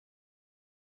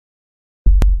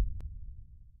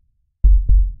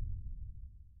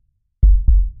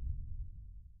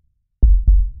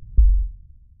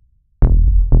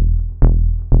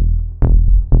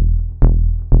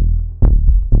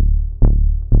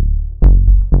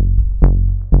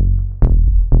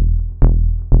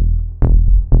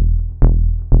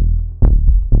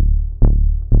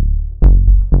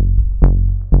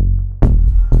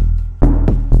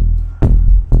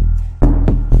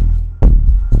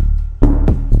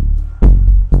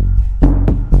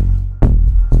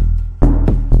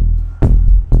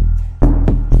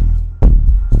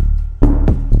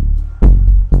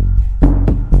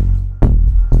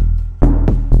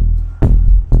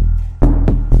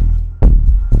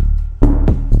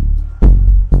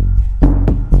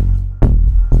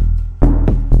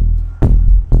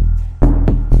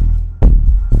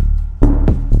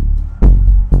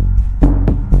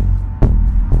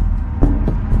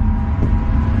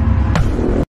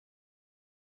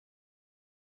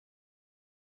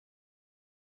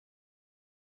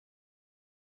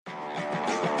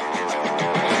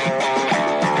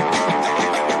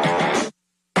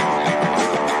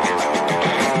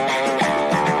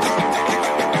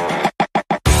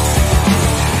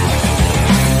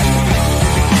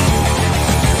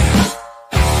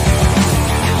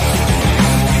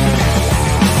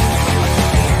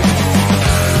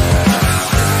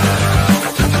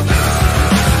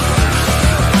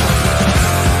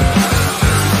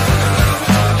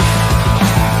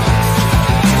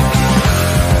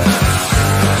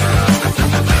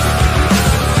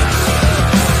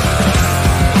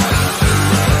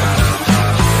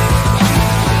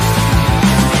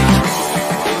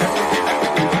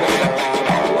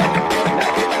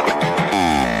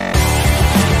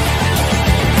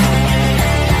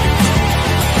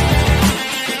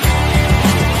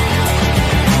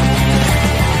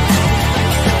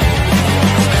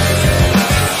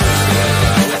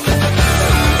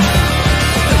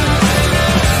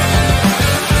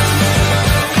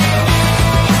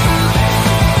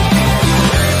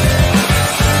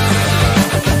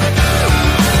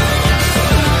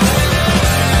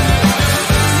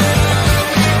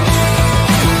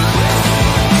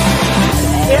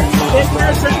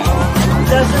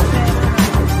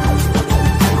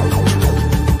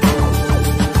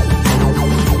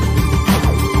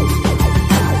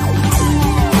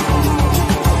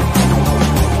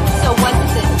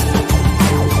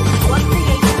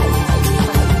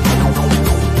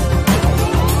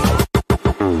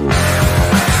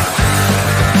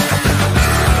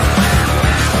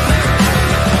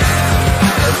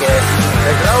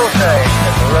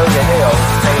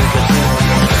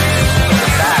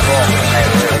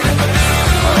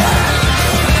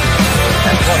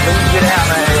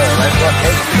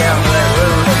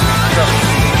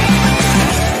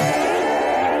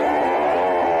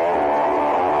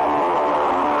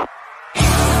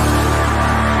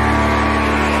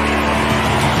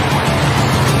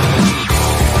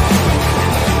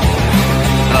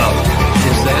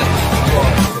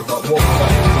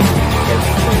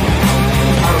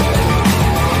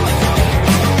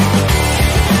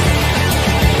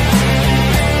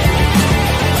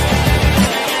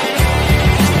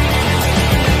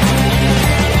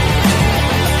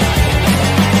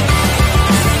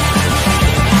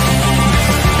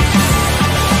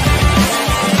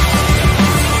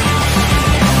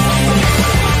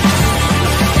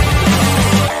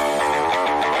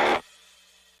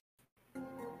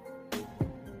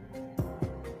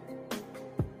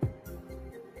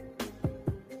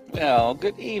Well,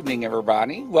 good evening,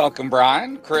 everybody. Welcome,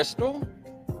 Brian, Crystal,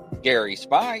 Gary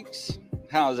Spikes.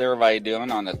 How's everybody doing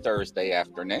on a Thursday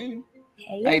afternoon?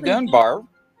 Hey, How you doing, everybody. Barb?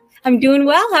 I'm doing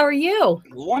well. How are you?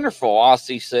 Wonderful,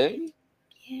 Aussie Sue.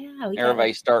 Yeah, we got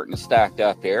Everybody's starting to stack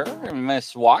up here. And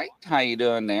Miss White, how you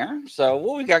doing there? So,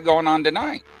 what we got going on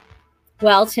tonight?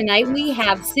 well tonight. We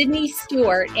have Sydney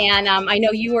Stewart, and I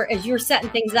know you were as you're setting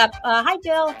things up. Hi,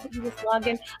 Jill. You just logged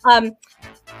in.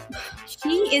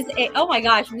 She is a. Oh my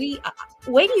gosh, wait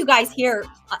till you guys hear.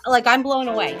 Like I'm blown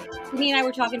away. Sydney and I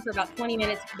were talking for about 20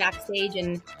 minutes backstage,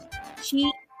 and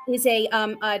she is a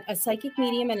psychic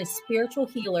medium and a spiritual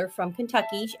healer from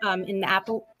Kentucky, in the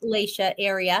Appalachia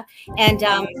area, and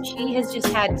she has just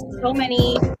had so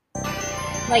many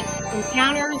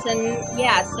encounters, and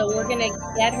yeah, so we're gonna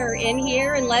get her in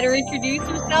here and let her introduce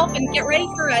herself and get ready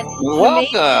for an amazing.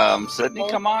 Welcome, Sydney.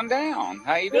 Come on down.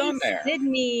 How you Hey, doing there?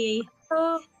 Sydney.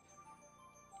 Oh,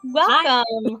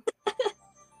 Welcome.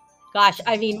 Gosh,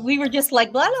 I mean, we were just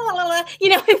like blah blah blah blah,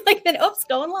 like then oops,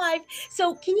 going live.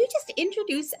 So, can you just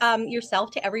introduce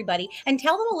yourself to everybody and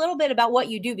tell them a little bit about what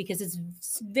you do, because it's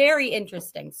very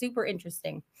interesting, super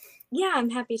interesting. yeah, I'm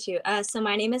happy to. So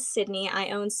my name is Sydney. I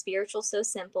own Spiritual So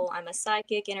Simple. I'm a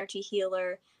psychic energy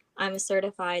healer. I'm a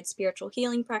certified spiritual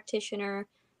healing practitioner.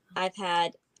 I've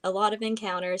had a lot of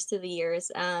encounters through the years,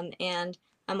 and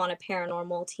I'm on a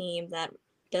paranormal team that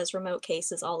does remote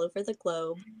cases all over the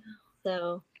globe.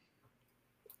 So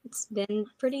it's been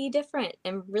pretty different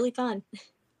and really fun.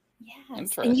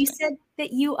 Yes. And you said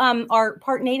that you are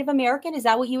part Native American. Is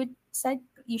that what you had said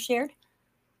you shared?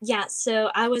 Yeah,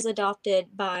 so I was adopted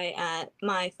by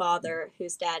my father,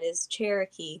 whose dad is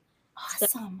Cherokee. Awesome.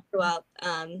 So I grew up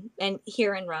and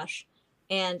here in Rush.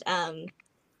 And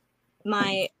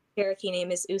my Cherokee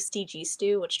name is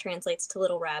Stew, which translates to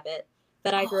Little Rabbit.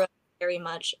 But I grew up very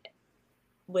much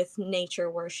with nature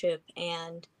worship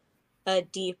and a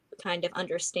deep kind of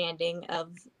understanding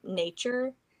of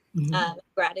nature,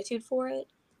 gratitude for it.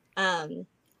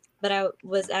 But I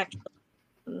was actually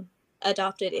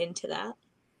adopted into that.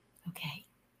 Okay.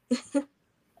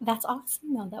 That's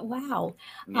awesome though. Wow.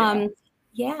 Yeah.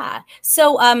 Yeah.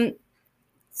 So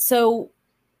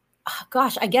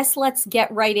gosh, I guess let's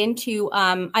get right into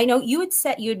I know you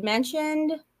had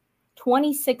mentioned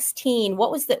 2016.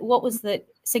 What was the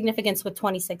significance with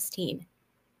 2016?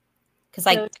 Because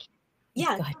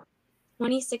yeah,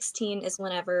 2016 is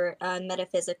whenever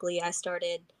metaphysically I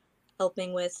started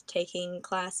helping with taking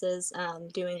classes,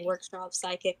 doing workshops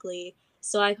psychically.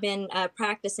 So I've been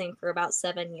practicing for about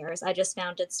 7 years. I just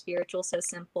founded Spiritual So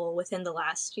Simple within the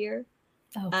last year.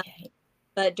 Okay.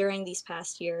 But during these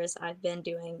past years, I've been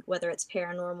doing, whether it's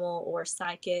paranormal or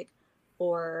psychic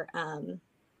or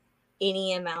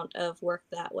any amount of work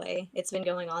that way. It's been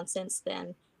going on since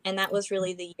then. And that was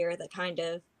really the year that kind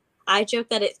of, I joke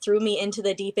that it threw me into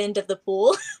the deep end of the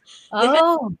pool.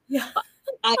 Oh, yeah.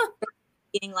 I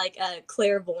being like a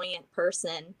clairvoyant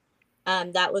person.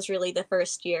 That was really the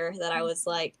first year that I was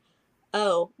like,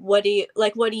 oh, what do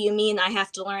you mean I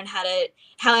have to learn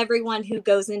how everyone who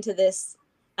goes into this,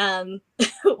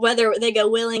 whether they go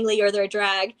willingly or they're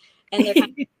dragged, and they're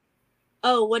kind of,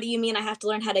 oh, what do you mean I have to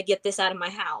learn how to get this out of my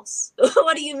house?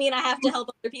 What do you mean I have to help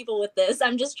other people with this?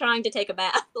 I'm just trying to take a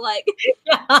bath. Like,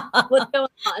 what's going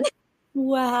on?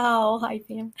 Wow. Hi,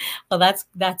 Pam. Well,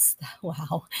 that's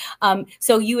wow.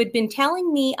 So you had been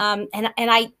telling me, and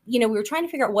I, we were trying to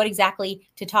figure out what exactly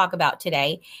to talk about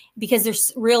today, because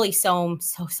there's really so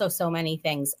many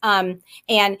things.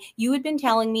 And you had been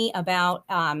telling me about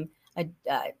a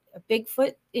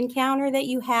Bigfoot encounter that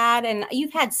you had, and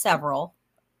you've had several,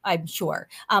 I'm sure.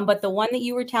 But the one that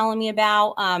you were telling me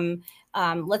about,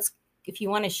 if you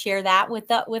want to share that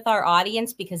with our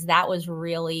audience, because that was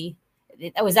really.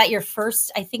 Was that your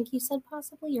first? I think you said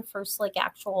possibly your first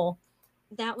actual.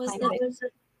 That was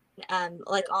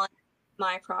like on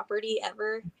my property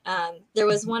ever. There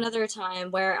was one other time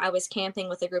where I was camping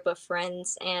with a group of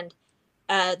friends, and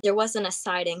there wasn't a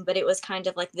sighting, but it was kind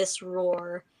of like this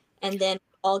roar, and then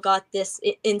all got this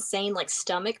insane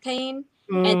stomach pain,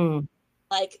 and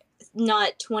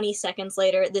not 20 seconds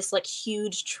later, this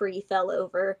huge tree fell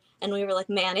over, and we were like,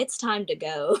 man, it's time to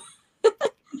go.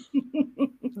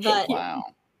 But wow.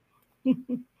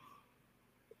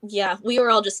 Yeah, we were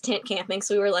all just tent camping,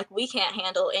 so we were like, we can't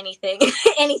handle anything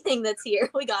that's here.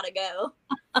 We gotta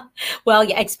go. Well,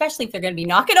 yeah, especially if they're going to be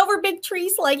knocking over big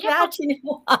trees like that,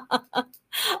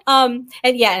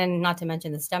 and not to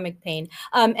mention the stomach pain.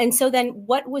 And so then,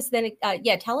 what was then?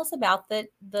 Tell us about the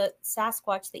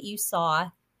Sasquatch that you saw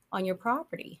on your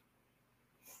property.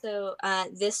 So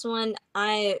this one,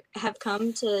 I have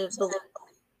come to believe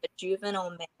a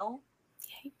juvenile male.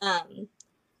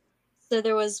 So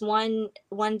there was one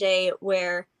day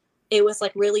where it was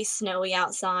like really snowy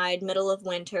outside, middle of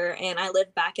winter, and I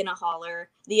lived back in a holler.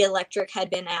 The electric had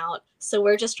been out, so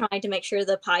we're just trying to make sure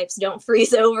the pipes don't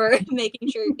freeze over, making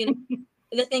sure, you know,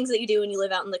 the things that you do when you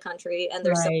live out in the country. And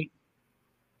there's Right.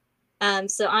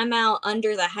 so I'm out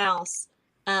under the house,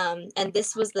 and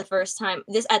this was the first time.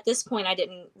 At this point, I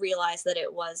didn't realize that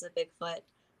it was a Bigfoot,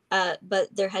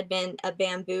 but there had been a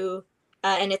bamboo,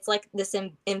 and it's like this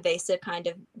invasive kind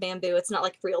of bamboo. It's not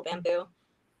like real bamboo.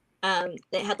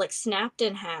 That had like snapped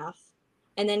in half,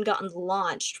 and then gotten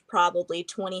launched probably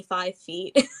 25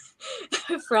 feet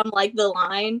from like the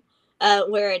line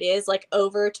where it is, like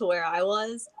over to where I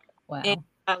was. Wow. And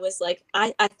I was like,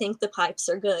 I think the pipes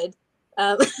are good.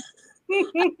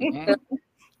 Mhm.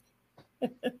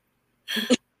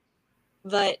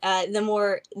 But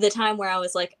the time where I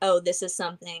was like, oh, this is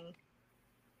something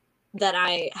that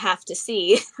I have to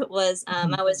see was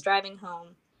I was driving home,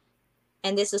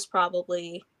 and this is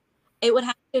probably, it would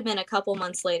have to have been a couple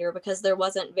months later because there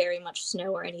wasn't very much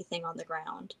snow or anything on the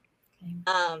ground.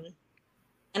 Okay.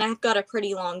 And I've got a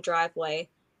pretty long driveway,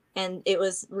 and it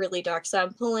was really dark. So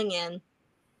I'm pulling in,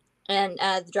 and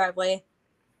the driveway,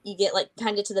 you get like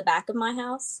kind of to the back of my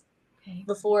house Okay.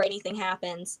 before anything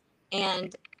happens.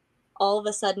 And all of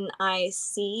a sudden I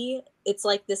see, it's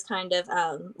like this kind of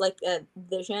like a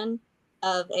vision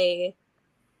of a,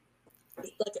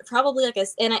 like probably like a,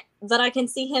 but I can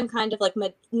see him kind of like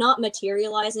not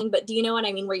materializing, but do you know what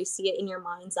I mean, where you see it in your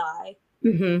mind's eye?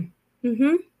 Mm-hmm.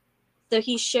 Mm-hmm. So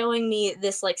he's showing me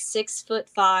this like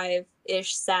 6'5"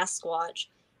 ish Sasquatch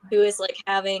who is like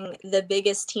having the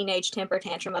biggest teenage temper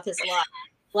tantrum of his life.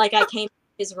 Like I came to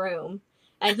his room,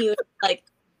 and he was like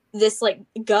this like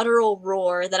guttural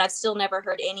roar that I've still never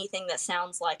heard anything that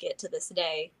sounds like it to this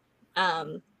day.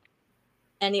 And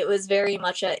it was very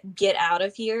much a get out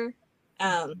of here.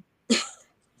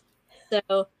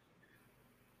 So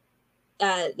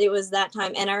it was that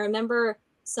time, and I remember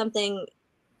something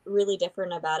really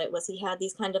different about it was he had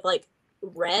these kind of like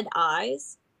red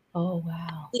eyes. Oh,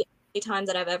 wow. The only time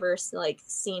that I've ever like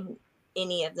seen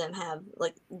any of them have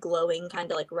like glowing kind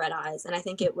of like red eyes, and I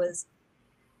think it was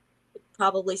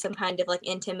probably some kind of like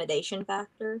intimidation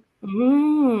factor.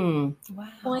 Wow.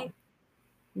 Point.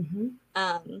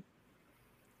 Mm-hmm.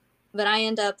 But I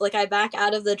end up like I back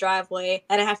out of the driveway,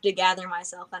 and I have to gather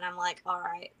myself, and I'm like, all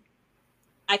right,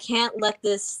 I can't let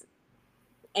this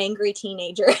angry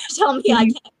teenager tell me I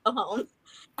can't go home.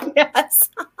 Yes.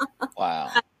 Wow.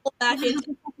 I pull back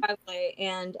into the driveway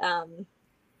and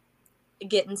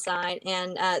get inside,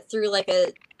 and through like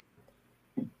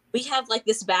we have like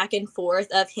this back and forth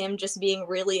of him just being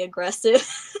really aggressive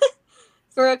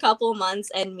for a couple months,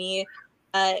 and me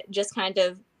just kind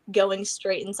of going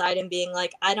straight inside and being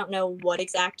like, I don't know what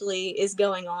exactly is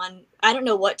going on. I don't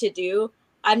know what to do.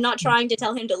 I'm not trying to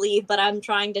tell him to leave, but I'm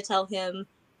trying to tell him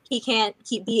he can't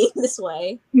keep being this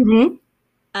way.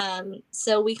 Mm-hmm.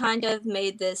 So we kind of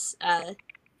made this,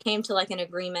 came to like an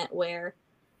agreement where,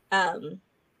 as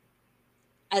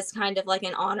kind of like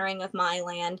an honoring of my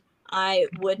land, I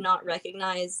would not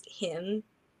recognize him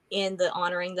in the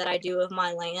honoring that I do of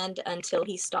my land until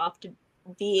he stopped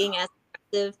being as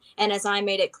aggressive, and as I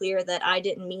made it clear that I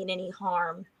didn't mean any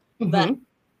harm, but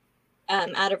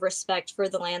out of respect for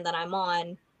the land that I'm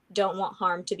on, don't want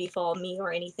harm to befall me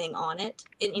or anything on it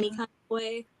in any kind of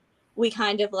way. We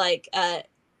kind of like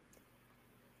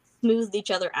smoothed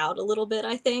each other out a little bit,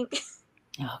 I think.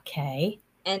 Okay.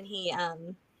 And he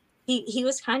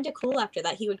was kind of cool after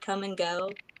that. He would come and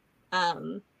go.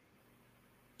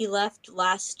 He left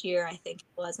last year, I think it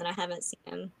was, and I haven't seen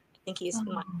him. I think he's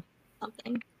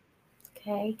something.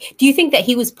 Okay. Do you think that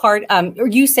he was part, or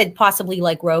you said possibly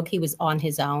like Rogue, he was on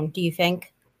his own, do you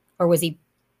think? Or was he?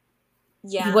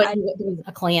 Yeah. There was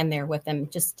a clan there with him,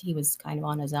 just he was kind of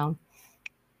on his own.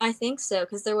 I think so,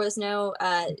 because there was no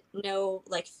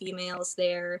like females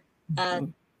there.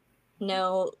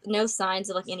 No signs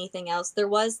of like anything else. There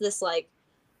was this like,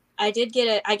 I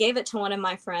gave it to one of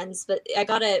my friends, but I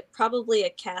got probably a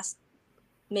cast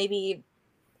maybe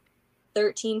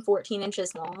 13, 14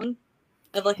 inches long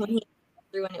of like when he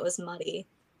through and it was muddy.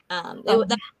 That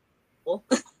was cool.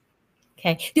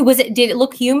 Okay. Did it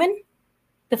look human?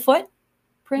 The foot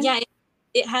print? Yeah,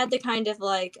 it had the kind of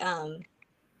like,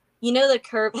 you know, the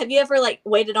curve. Have you ever like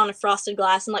waited on a frosted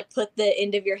glass and like put the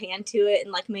end of your hand to it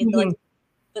and like made the like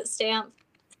foot stamp?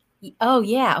 Oh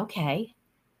yeah, okay.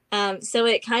 So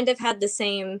it kind of had the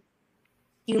same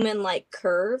human like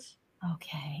curve.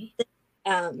 Okay.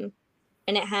 And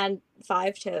it had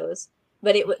 5 toes,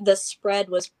 but the spread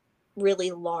was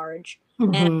really large.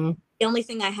 And the only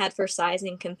thing I had for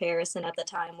sizing comparison at the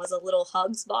time was a little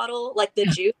Huggs bottle, like the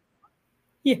juice.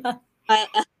 Yeah.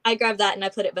 I grabbed that and I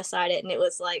put it beside it, and it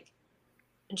was like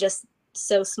just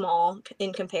so small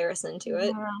in comparison to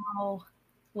it. Wow.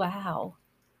 Wow.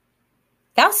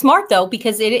 That's smart though,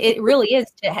 because it really is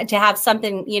to have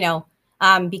something,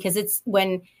 because it's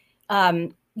when,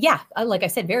 like I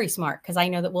said, very smart. Because I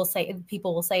know that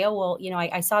people will say, oh, well,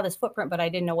 I saw this footprint, but I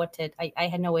didn't know I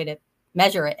had no way to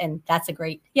measure it. And that's a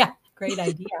great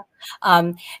idea.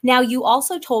 Now you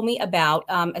also told me about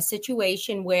a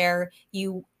situation where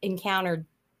you encountered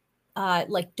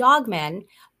like dogmen,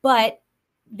 but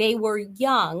they were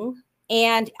young.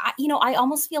 And, I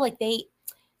almost feel like they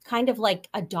kind of like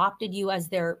adopted you as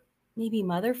their maybe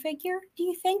mother figure. Do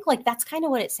you think? Like, that's kind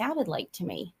of what it sounded like to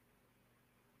me.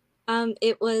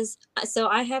 It was, so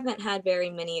I haven't had very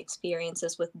many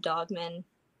experiences with dogmen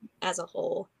as a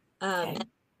whole. Okay. And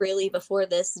really before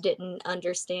this didn't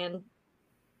understand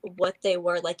what they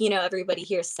were. Like, everybody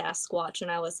hears Sasquatch, and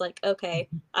I was like, okay,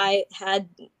 I had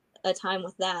a time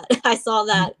with that. I saw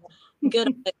that good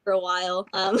on it for a while,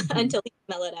 until you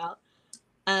smell it out.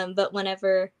 But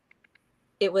whenever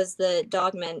it was the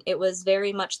dogman, it was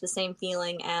very much the same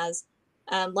feeling as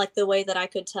like the way that I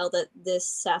could tell that this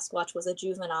Sasquatch was a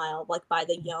juvenile, like by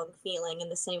the young feeling, in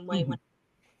the same way when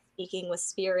speaking with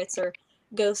spirits or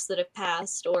ghosts that have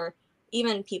passed, or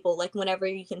even people, like whenever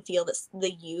you can feel this,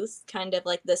 the youth, kind of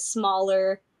like the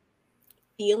smaller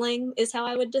feeling is how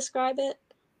I would describe it.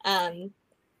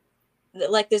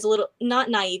 Like there's a little, not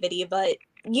naivety, but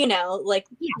like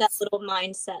Yes. that little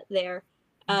mindset there.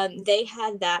 They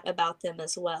had that about them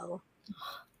as well.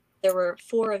 There were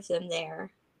 4 of them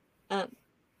there.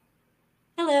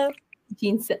 Hello.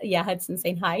 Jean said, yeah, Hudson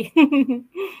saying hi.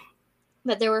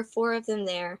 But there were 4 of them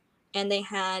there, and they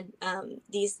had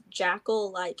these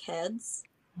jackal-like heads.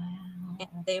 Wow.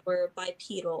 And they were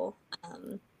bipedal.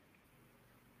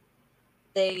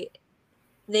 They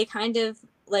kind of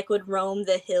like would roam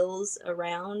the hills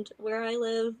around where I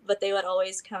live, but they would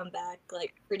always come back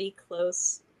like pretty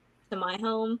close to my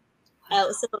home.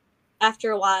 So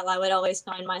after a while, I would always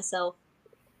find myself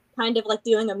kind of like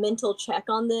doing a mental check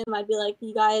on them. I'd be like,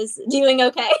 "You guys doing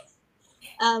okay?"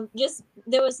 Just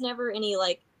there was never any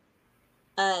like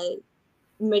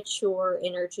mature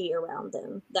energy around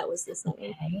them. That was the same.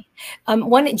 Okay.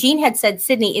 One Jean had said,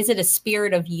 Sydney, is it a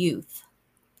spirit of youth?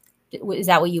 Is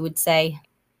that what you would say?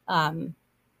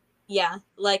 Yeah,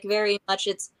 like very much.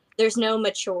 There's no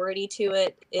maturity to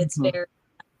it. It's very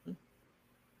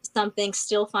something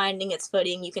still finding its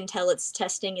footing. You can tell it's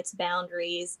testing its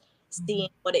boundaries, seeing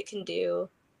what it can do.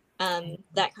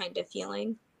 That kind of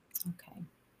feeling. Okay.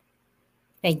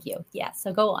 Thank you. Yeah.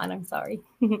 So go on. I'm sorry.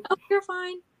 Oh, you're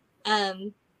fine.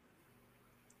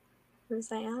 Where's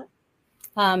that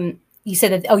at? You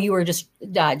said that, you were just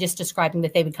describing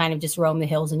that they would kind of just roam the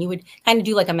hills, and you would kind of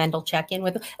do like a mental check-in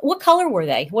with them. What color were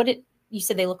they? You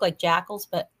said they look like jackals,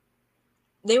 but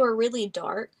they were really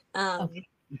dark. Okay.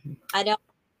 I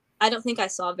don't think I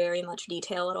saw very much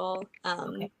detail at all.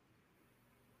 Okay.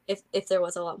 If there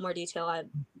was a lot more detail, I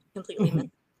completely missed.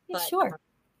 Yeah, sure.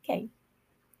 Okay.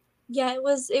 Yeah, it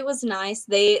was nice.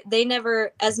 They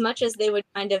never, as much as they would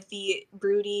kind of be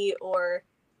broody or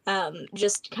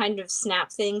just kind of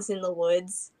snap things in the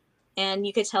woods, and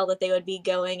you could tell that they would be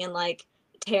going and like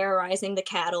terrorizing the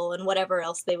cattle and whatever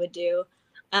else they would do.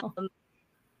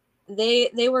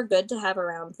 They were good to have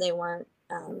around. They weren't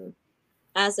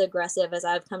as aggressive as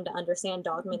I've come to understand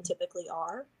dogmen typically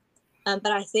are. But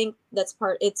I think it's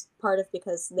part of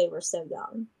because they were so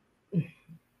young.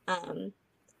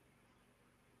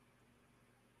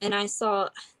 And I saw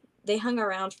they hung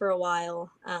around for a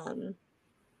while.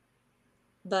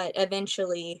 But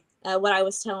eventually, what I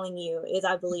was telling you is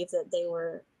I believe that they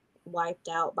were wiped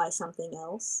out by something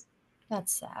else.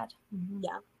 That's sad.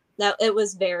 Yeah, it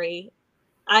was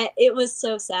it was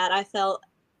so sad. I felt,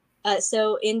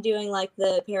 so in doing like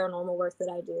the paranormal work that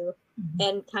I do,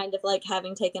 and kind of like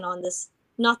having taken on this,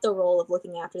 not the role of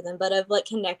looking after them, but of like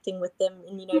connecting with them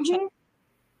and, checking.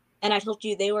 And I told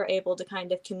you they were able to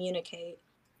kind of communicate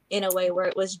in a way where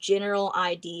it was general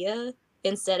idea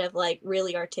instead of like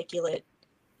really articulate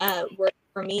work,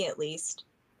 for me at least.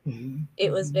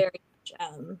 It was very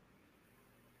much,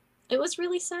 it was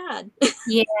really sad.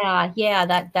 Yeah,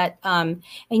 that and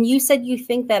you said you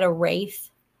think that a wraith,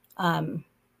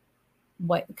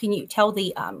 what can you tell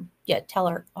tell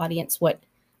our audience what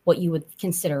you would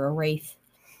consider a wraith?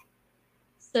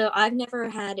 So I've never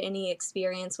had any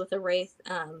experience with a wraith,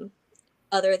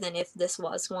 other than if this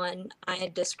was one. I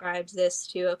had described this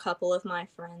to a couple of my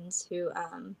friends who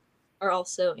are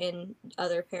also in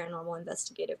other paranormal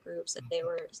investigative groups, and they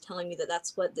were telling me that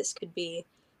that's what this could be.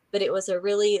 But it was a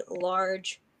really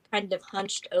large, kind of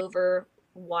hunched over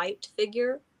white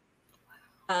figure.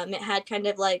 It had kind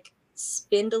of like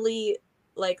spindly,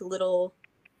 like little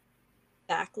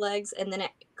back legs, and then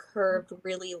it curved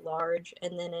really large,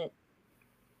 and then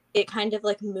it kind of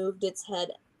like moved its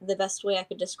head. The best way I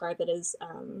could describe it is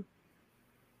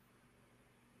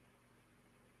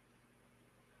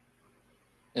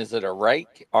Is it a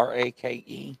rake?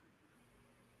 R-A-K-E?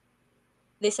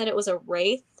 they said it was a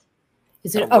wraith.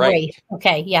 Is it A a wraith? rake.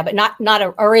 Okay, yeah, but not a,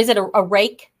 or is it a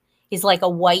rake? Is like a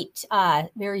white,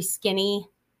 very skinny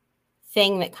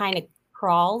thing that kind of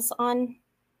crawls on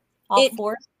all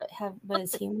fours, but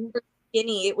it's human.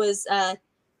 Skinny. It was of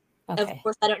Okay.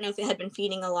 course, I don't know if it had been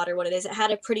feeding a lot or what it is. It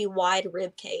had a pretty wide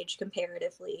rib cage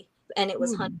comparatively, and it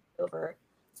was hunched over.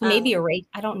 So maybe a wraith.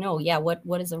 I don't know. Yeah, what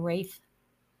is a wraith?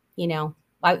 You know,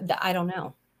 I don't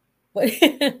know.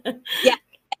 Yeah,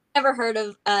 I've never heard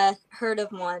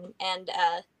of one, and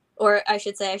or I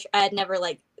should say, I had never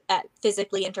like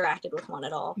physically interacted with one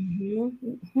at all.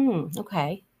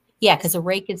 Okay. Yeah, because a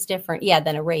rake is different. Yeah,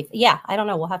 than a wraith. Yeah, I don't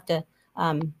know. We'll have to.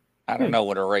 I don't know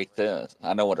what a wraith is.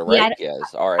 I know what a Yeah, rake is.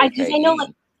 R-A-K-E. I know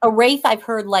like a wraith. I've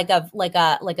heard like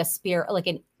a spirit,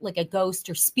 like a ghost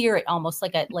or spirit, almost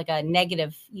like a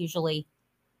negative. Usually,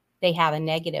 they have a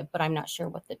negative, but I'm not sure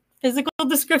what the physical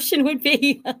description would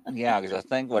be. Yeah, because I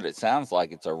think what it sounds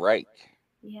like, it's a rake.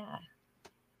 Yeah.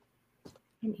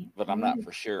 But I'm not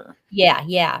for sure. Yeah,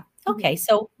 yeah. Okay,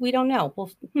 so we don't know.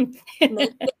 Well,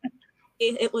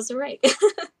 it was a rake.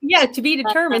 Yeah, to be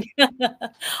determined.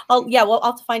 I'll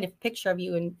have to find a picture of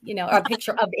you and or a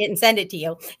picture of it and send it to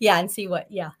you. Yeah, and see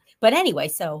what. Yeah, but anyway,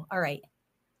 so all right.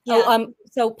 Yeah. Oh,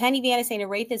 so Penny Van is saying a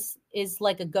wraith is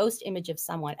like a ghost image of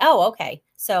someone. Oh, okay.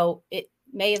 So it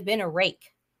may have been a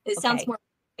rake. It sounds more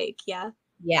rake. Yeah.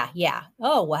 Yeah, yeah.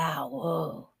 Oh, wow.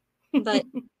 Whoa. But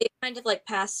it kind of like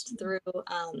passed through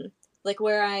like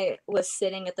where I was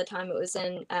sitting at the time.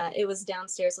 It was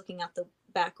downstairs looking out the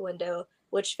back window,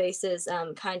 which faces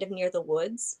kind of near the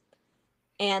woods,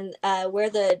 and where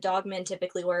the dogmen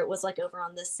typically were, it was like over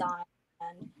on this side,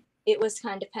 and it was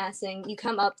kind of passing. You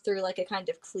come up through like a kind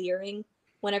of clearing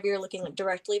whenever you're looking like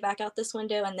directly back out this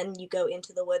window, and then you go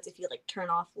into the woods if you like turn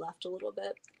off left a little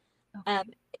bit.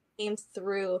 It came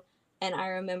through, and I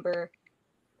remember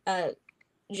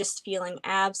just feeling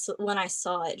when I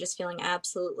saw it, just feeling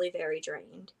absolutely very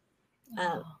drained.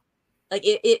 Like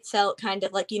it felt kind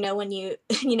of like when you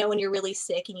when you're really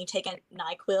sick and you take a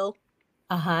NyQuil.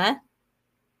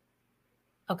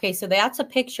 Okay, so that's a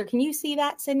picture. Can you see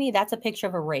that, Sydney? That's a picture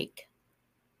of a rake.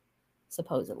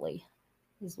 Supposedly,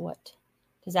 is what.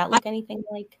 Does that look anything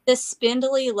like the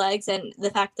spindly legs and the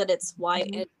fact that it's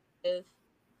white? It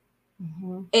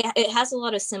has a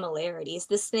lot of similarities.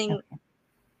 This thing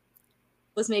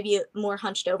was maybe more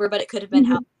hunched over, but it could have been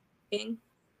how.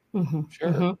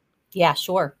 Sure. Yeah,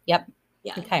 sure. Yep.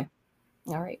 Yeah. Okay.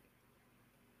 All right.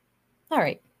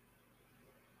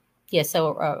 Yeah.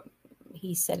 So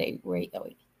he said a wraith.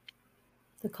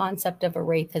 The concept of a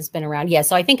wraith has been around. Yeah.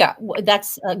 So I think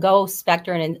that's a ghost,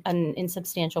 specter, in an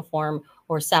insubstantial form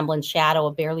or semblance, shadow,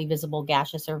 a barely visible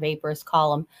gaseous or vaporous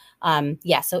column.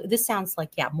 Yeah. So this sounds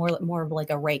like more of like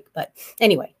a rake. But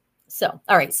anyway. So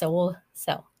all right. So we'll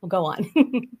go on.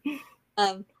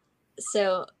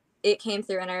 So it came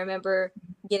through, and I remember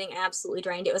getting absolutely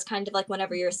drained. It was kind of like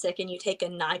whenever you're sick and you take a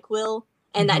NyQuil,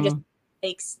 and that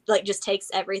just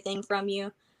takes everything from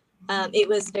you. It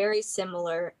was very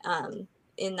similar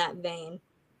in that vein.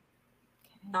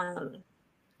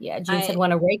 Yeah, Jean said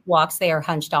when a rake walks, they are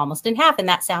hunched almost in half, and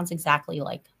that sounds exactly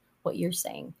like what you're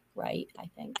saying, right? I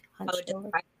think hunched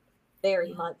over.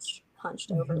 Very much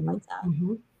hunched over like that.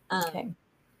 Okay.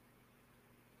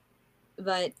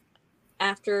 But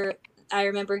after, I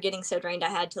remember getting so drained, I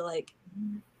had to like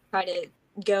try to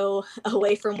go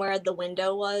away from where the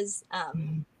window was.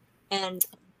 And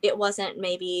it wasn't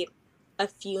maybe a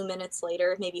few minutes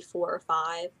later, maybe 4 or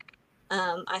 5,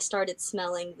 I started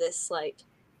smelling this like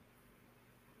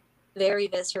very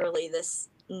viscerally, this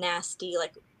nasty,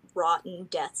 like rotten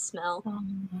death smell.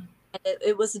 And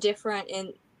it was different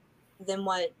than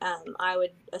what I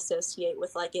would associate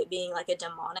with like it being like a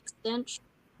demonic stench.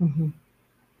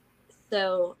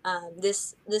 So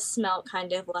this smelled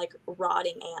kind of like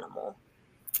rotting animal,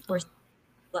 or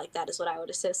like that is what I would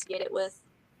associate it with.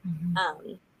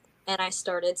 And I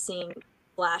started seeing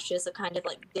flashes of kind of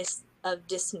like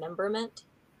dismemberment.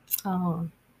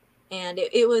 And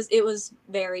it was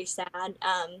very sad.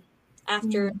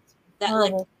 After that,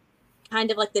 like kind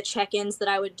of like the check-ins that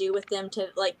I would do with them to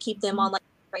like keep them on like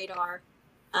radar,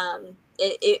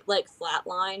 it like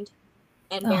flatlined,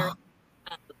 and very,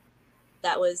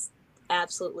 that was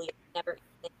absolutely never.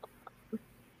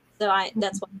 So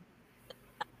that's why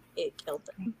it killed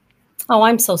them. Oh,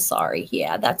 I'm so sorry.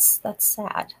 Yeah, that's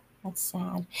sad. That's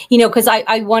sad. You know, because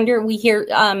I wonder, we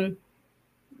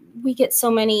get so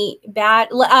many bad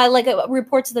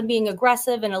reports of them being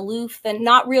aggressive and aloof and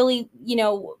not really,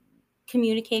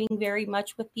 communicating very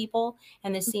much with people.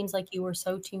 And this seems like you were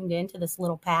so tuned into this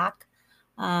little pack.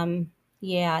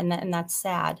 Yeah, and that's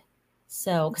sad.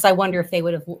 So, because I wonder if they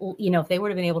would have, if they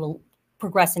would have been able to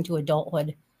progress into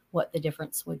adulthood, what the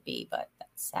difference would be. But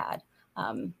that's sad.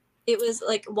 It was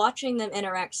like watching them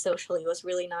interact socially was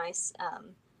really nice.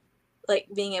 Like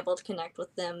being able to connect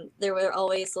with them. There were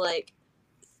always like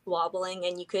squabbling,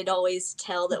 and you could always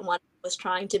tell that one was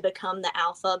trying to become the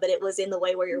alpha, but it was in the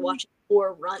way where you're watching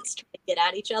four runts trying to get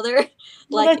at each other.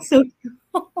 Well, Like that's so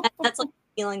that's like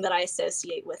a feeling that I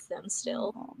associate with them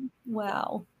still.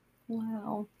 Wow.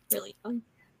 Wow. Really fun.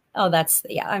 Oh,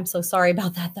 I'm so sorry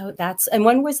about that though. And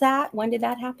when was that? When did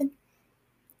that happen?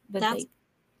 That's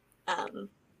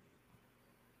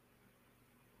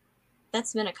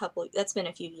been a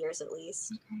few years at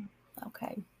least.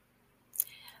 Okay.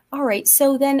 All right.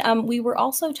 So then we were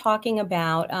also talking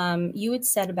about, you had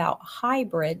said about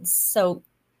hybrids. So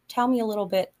tell me a little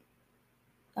bit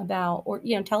about, or,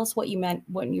 tell us what you meant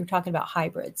when you were talking about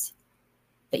hybrids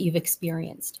that you've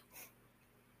experienced.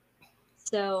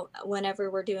 So whenever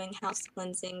we're doing house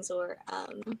cleansings or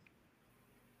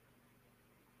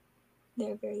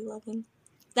they're very loving.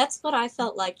 That's what I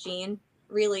felt like, Jean.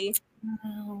 Really.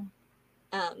 Wow.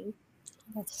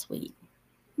 That's sweet.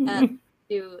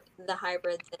 Do the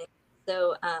hybrid thing.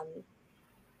 So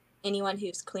anyone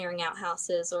who's clearing out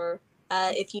houses, or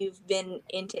if you've been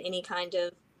into any kind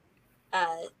of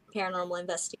paranormal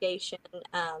investigation,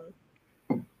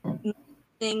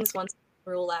 things once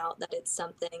you rule out that it's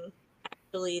something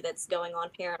actually that's going on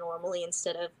paranormally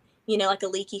instead of, like a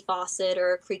leaky faucet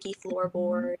or a creaky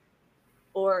floorboard,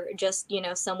 or just,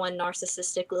 someone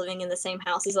narcissistic living in the same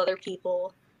house as other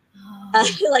people.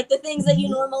 Like the things that you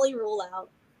normally rule out.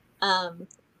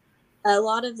 A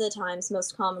lot of the times,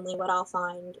 most commonly, what I'll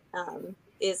find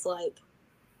is like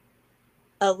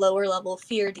a lower level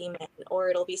fear demon, or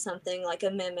it'll be something like a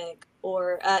mimic,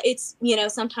 or it's,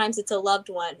 sometimes it's a loved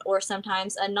one, or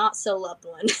sometimes a not so loved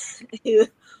one who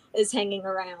is hanging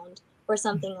around, or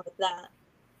something like that.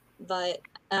 But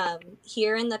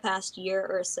here in the past year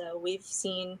or so, we've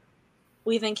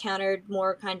encountered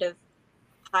more kind of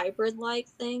hybrid-like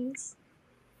things,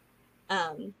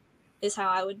 is how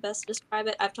I would best describe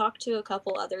it. I've talked to a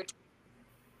couple other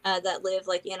that live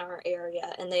like in our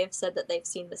area, and they've said that they've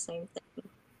seen the same thing,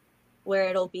 where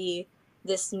it'll be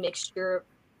this mixture,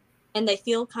 and they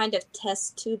feel kind of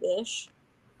test tube-ish,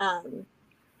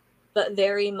 but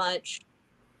very much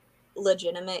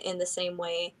legitimate in the same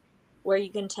way, where you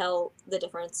can tell the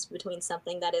difference between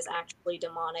something that is actually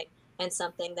demonic and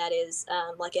something that is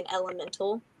like an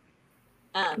elemental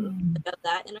of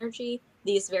that energy.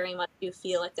 These very much do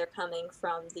feel like they're coming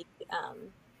from the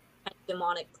kind of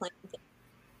demonic plane,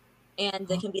 and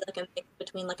they can be like a mix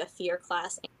between like a fear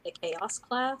class and a chaos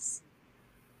class.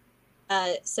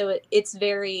 So that's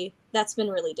been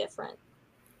really different.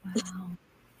 Wow.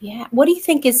 Yeah. What do you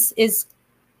think is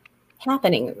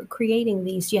happening or creating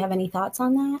these? Do you have any thoughts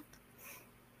on that?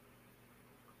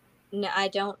 No, I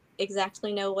don't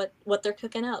exactly know what they're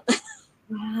cooking up.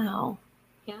 Wow.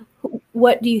 Yeah.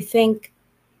 What do you think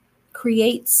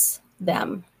creates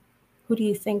them? Who do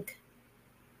you think?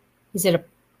 Is it a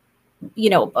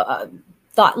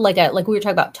thought, like we were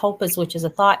talking about tulpas, which is a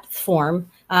thought form,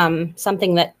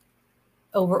 something that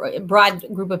over a broad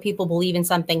group of people believe in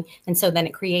something, and so then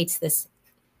it creates this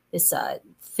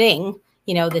thing,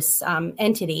 this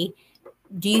entity.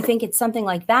 Do you think it's something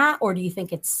like that, or do you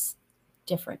think it's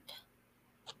different?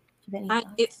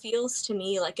 It feels to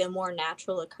me like a more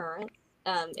natural occurrence.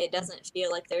 It doesn't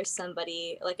feel like there's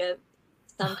somebody like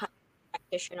some kind of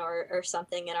practitioner or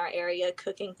something in our area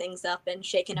cooking things up and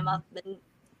shaking them up and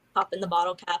popping the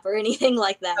bottle cap or anything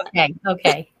like that.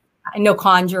 Okay. No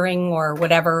conjuring or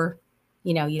whatever.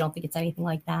 You don't think it's anything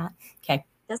like that. Okay. It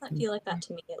doesn't feel like that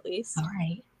to me, at least. All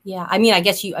right. Yeah. I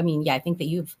guess I think that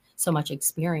you have so much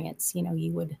experience,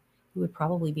 you would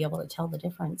probably be able to tell the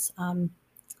difference.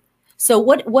 So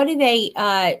what do they,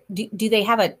 do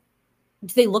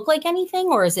they look like anything,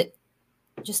 or is it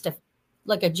just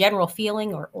like a general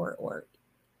feeling or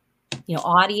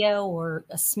audio or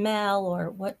a smell,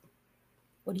 or what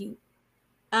do you?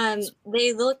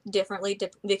 They look differently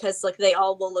because like they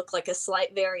all will look like a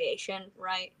slight variation,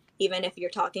 right? Even if you're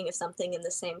talking of something in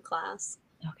the same class.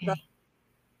 Okay. But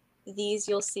these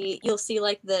you'll see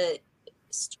like the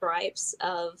stripes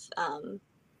of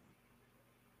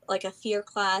like a fear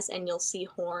class, and you'll see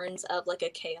horns of like a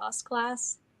chaos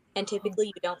class. And typically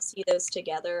you don't see those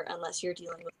together unless you're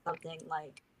dealing with something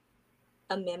like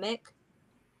a mimic,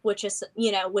 which is,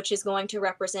 which is going to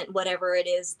represent whatever it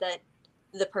is that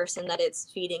the person that it's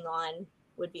feeding on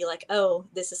would be like, oh,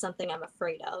 this is something I'm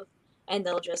afraid of. And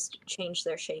they'll just change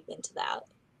their shape into that.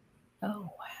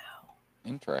 Oh, wow.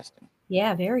 Interesting.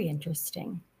 Yeah, very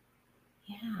interesting.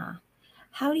 Yeah.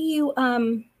 How do you,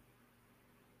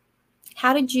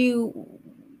 how did you,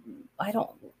 I don't,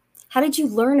 how did you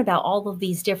learn about all of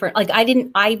these different, like, I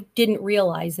didn't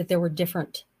realize that there were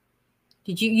different,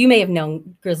 you may have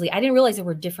known Grizzly. I didn't realize there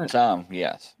were different. Some,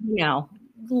 yes.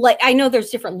 Like, I know there's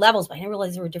different levels, but I didn't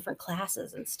realize there were different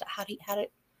classes and stuff.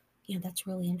 That's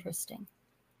really interesting.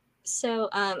 So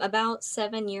about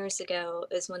 7 years ago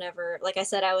is whenever, like I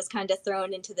said, I was kind of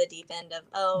thrown into the deep end of,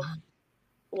 oh,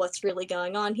 what's really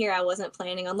going on here? I wasn't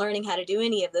planning on learning how to do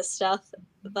any of this stuff,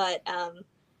 but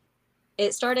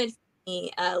it started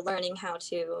me learning how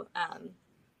to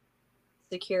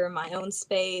secure my own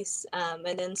space, and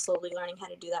then slowly learning how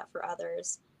to do that for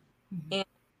others. Mm-hmm. And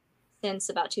since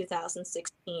about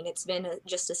 2016, it's been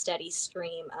just a steady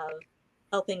stream of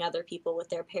helping other people with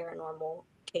their paranormal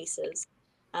cases.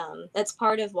 That's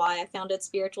part of why I founded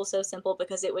Spiritual so simple,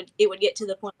 because it would get to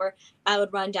the point where I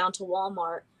would run down to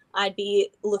Walmart. I'd be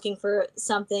looking for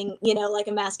something, like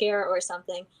a mascara or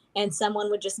something, and someone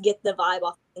would just get the vibe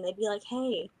off, and they'd be like,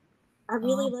 "Hey, I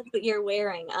really love what you're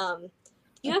wearing.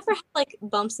 Do you ever have like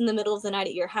bumps in the middle of the night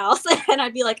at your house?" And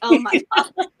I'd be like, "Oh my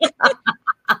God."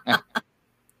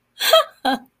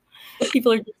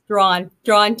 People are just drawn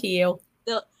to you.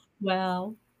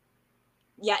 Wow.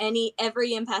 Yeah,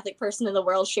 every empathic person in the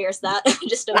world shares that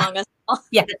just among us all.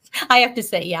 Yes, I have to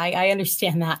say, yeah, I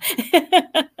understand that.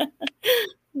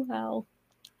 Wow.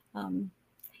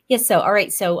 Yes. So, all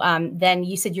right. So, then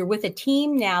you said you're with a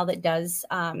team now that does.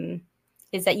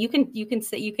 Is that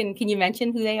can you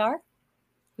mention who they are?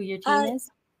 Who your team is?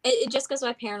 It just goes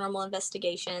by Paranormal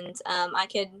Investigations. I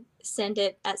could send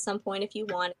it at some point if you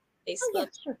want. Facebook. Oh, yeah,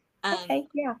 sure. Okay.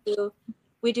 Yeah.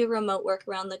 We do remote work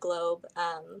around the globe.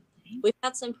 We've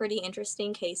had some pretty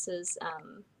interesting cases.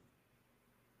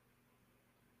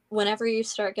 Whenever you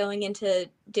start going into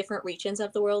different regions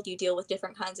of the world, you deal with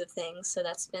different kinds of things. So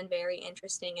that's been very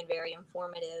interesting and very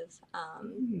informative.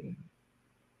 Can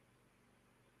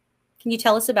you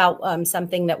tell us about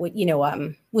something that would,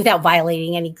 without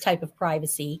violating any type of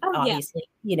privacy, obviously,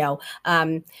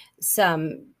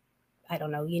 some, I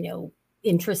don't know,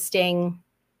 interesting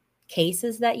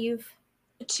cases that you've?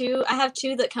 I have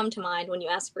two that come to mind when you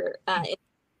ask for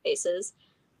cases.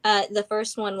 The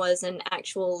first one was an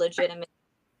actual legitimate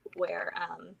where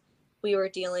we were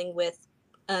dealing with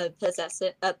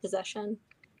possession,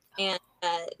 and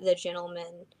the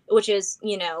gentleman, which is,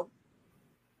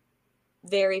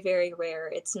 very, very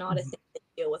rare. It's not a thing that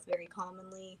you deal with very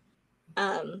commonly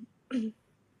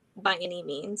by any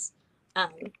means.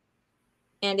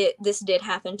 And this did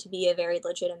happen to be a very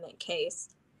legitimate case,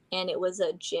 and it was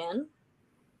a djinn.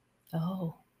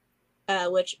 Oh.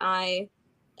 Which I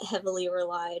heavily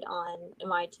relied on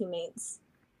my teammates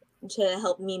to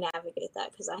help me navigate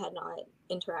that, because I had not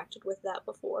interacted with that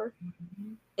before.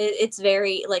 Mm-hmm. It's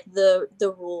very, like, the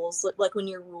rules, like when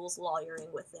you're rules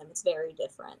lawyering with them, it's very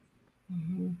different.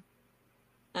 Mm-hmm.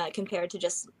 Compared to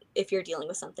just if you're dealing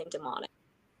with something demonic.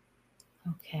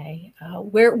 Okay.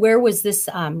 Where was this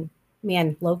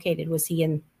man located? Was he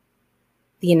in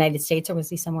the United States or was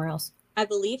he somewhere else? I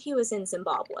believe he was in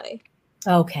Zimbabwe.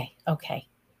 Okay.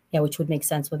 Yeah, which would make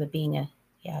sense with it being a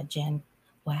djinn.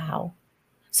 Wow.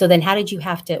 So then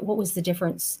what was the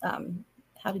difference?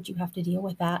 How did you have to deal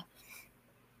with that?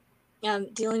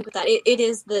 Dealing with that,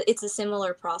 it's a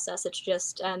similar process. It's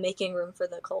just making room for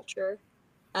the culture.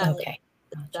 Okay.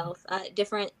 Itself.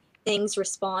 Different things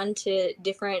respond to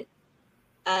different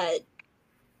kinds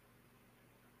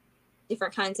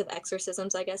of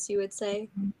exorcisms, I guess you would say.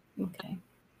 Okay.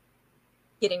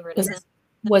 Getting rid of him.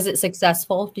 Was it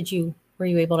successful? Were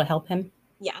you able to help him?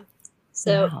 Yeah.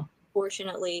 So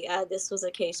fortunately, this was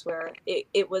a case where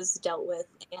it was dealt with,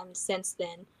 and since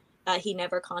then, he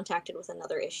never contacted with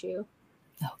another issue.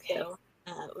 Okay. So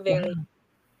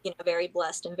very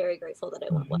blessed and very grateful that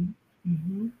it went well.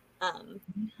 Mm-hmm.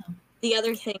 The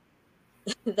other thing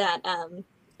that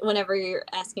whenever you're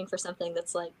asking for something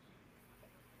that's like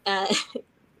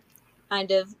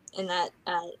kind of in that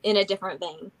in a different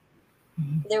vein,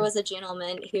 there was a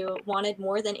gentleman who wanted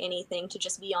more than anything to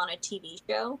just be on a TV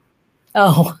show.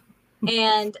 Oh.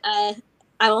 And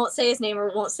I won't say his name,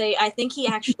 or I think he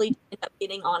actually ended up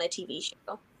getting on a TV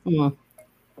show. Mm.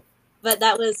 But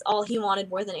that was all he wanted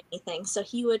more than anything. So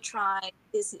he would try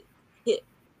his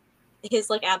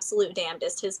like absolute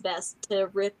damnedest, his best, to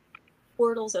rip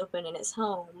portals open in his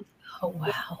home. Oh,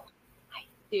 wow.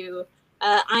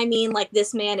 I mean, like,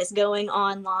 this man is going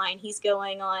online. He's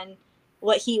going on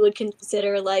what he would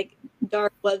consider like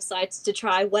dark websites to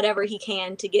try whatever he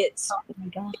can to get Oh my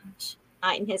gosh.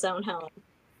 in his own home,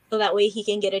 so that way he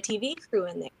can get a TV crew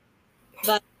in there.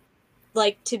 But,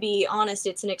 like, to be honest,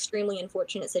 it's an extremely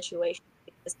unfortunate situation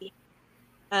because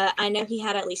I know he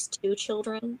had at least 2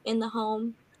 children in the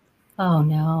home. Oh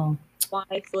no. His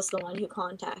wife was the one who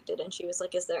contacted, and she was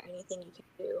like, "Is there anything you can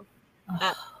do?"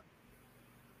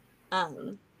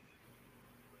 And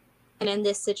in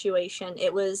this situation,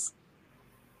 it was,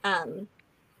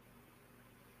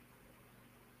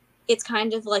 it's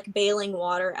kind of like bailing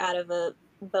water out of a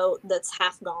boat that's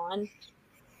half gone.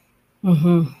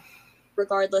 Mm-hmm.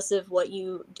 Regardless of what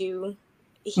you do,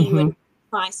 he would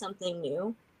try something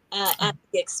new at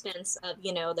the expense of,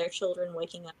 you know, their children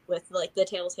waking up with like the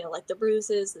telltale, like the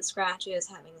bruises, the scratches,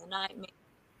 having the nightmare.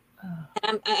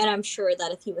 And I'm sure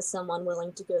that if he was someone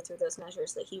willing to go through those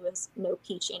measures, that he was no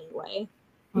peach anyway.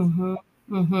 Mm-hmm.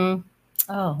 Mm-hmm.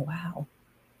 Oh wow.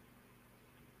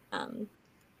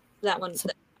 That one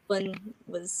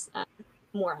was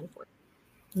more unfortunate.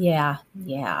 Yeah,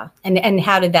 yeah. And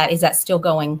how did that? Is that still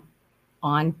going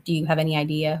on? Do you have any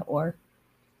idea? Or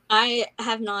I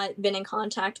have not been in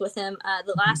contact with him.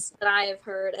 The last that I have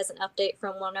heard as an update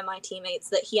from one of my teammates,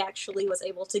 that he actually was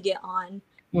able to get on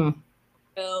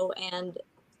show and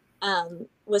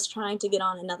was trying to get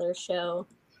on another show,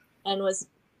 and was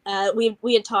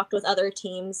we had talked with other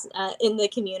teams in the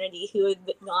community who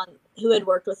had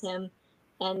worked with him,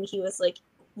 and he was like,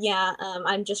 yeah,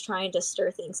 I'm just trying to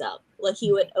stir things up. Like,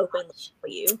 he would open for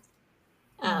you,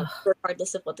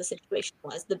 regardless of what the situation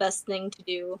was. The best thing to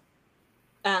do,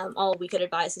 all we could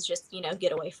advise, is just, you know,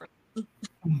 get away from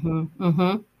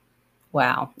him.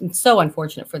 Wow. It's so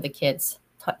unfortunate for the kids.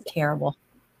 Terrible.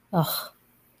 Oh.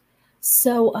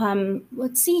 So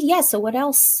let's see. Yeah. So what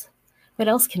else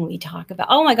can we talk about?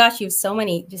 Oh my gosh, you have so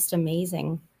many just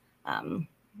amazing.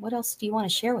 What else do you want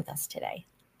to share with us today?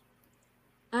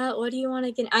 What do you want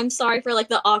to get? I'm sorry for like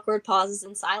the awkward pauses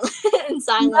and silence.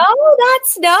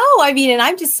 No. I mean, and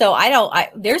I'm just so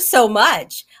there's so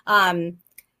much. I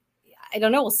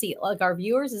don't know. We'll see. Like, our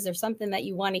viewers, is there something that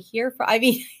you want to hear from? I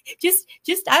mean, just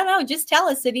I don't know. Just tell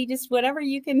us, Cindy. Just whatever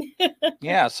you can.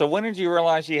 Yeah. So when did you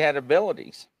realize you had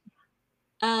abilities?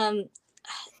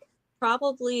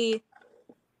 Probably,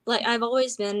 like, I've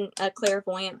always been a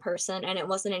clairvoyant person, and it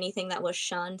wasn't anything that was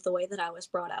shunned the way that I was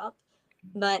brought up.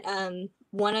 But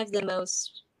one of the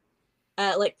most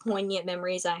like poignant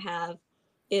memories I have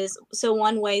is, so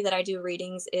one way that I do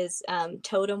readings is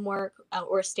totem work,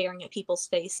 or staring at people's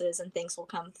faces, and things will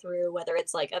come through, whether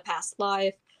it's like a past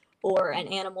life or an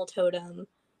animal totem,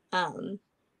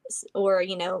 or,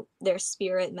 you know, their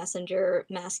spirit, messenger,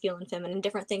 masculine, feminine,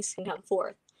 different things can come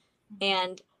forth.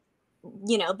 And,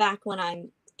 you know, back when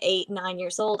I'm 8, 9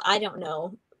 years old, I don't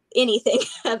know anything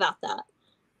about that.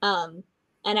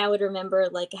 And I would remember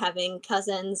like having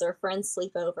cousins or friends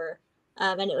sleep over,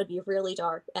 and it would be really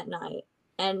dark at night.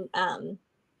 And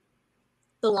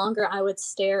the longer I would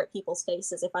stare at people's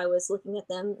faces, if I was looking at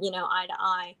them, you know, eye to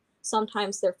eye,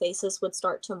 sometimes their faces would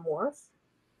start to morph,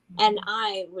 and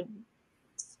I would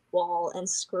squall and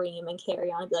scream and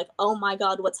carry on and be like, "Oh my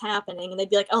God, what's happening?" And they'd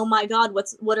be like, "Oh my God, what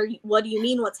do you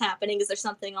mean what's happening? Is there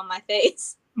something on my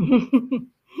face?"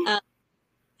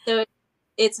 So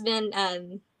it's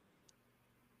been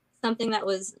something that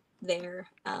was there.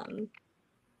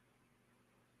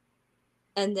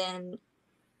 And then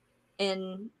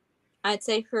I'd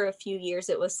say for a few years,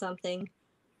 it was something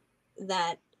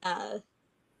that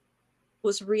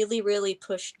was really, really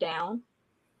pushed down,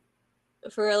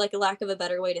 for like a lack of a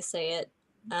better way to say it.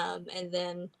 And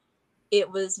then it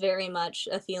was very much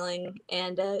a feeling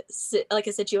and like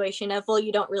a situation of, well,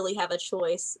 you don't really have a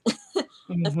choice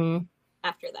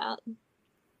after that.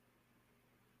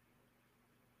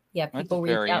 Yeah, people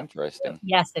reach out. Very interesting.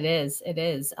 Yes, it is. It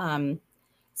is.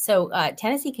 So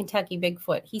Tennessee, Kentucky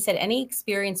Bigfoot, he said, any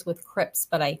experience with crypts,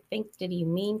 but I think, did he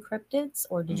mean cryptids,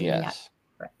 or did you mean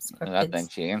crypts? Cryptids? I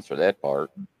think she answered that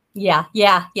part. Yeah.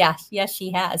 Yes,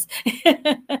 she has.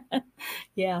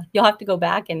 Yeah, you'll have to go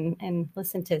back and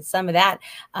listen to some of that.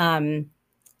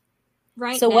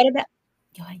 Right. So what about?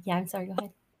 Go ahead. Yeah, I'm sorry. Go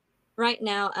ahead. Right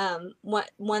now,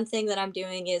 one thing that I'm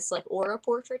doing is like aura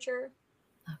portraiture.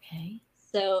 Okay.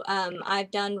 So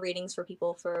I've done readings for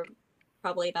people for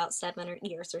probably about 7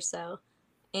 years or so,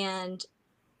 and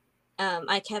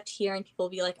I kept hearing people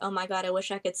be like, "Oh my God, I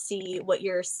wish I could see what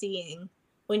you're seeing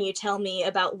when you tell me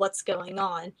about what's going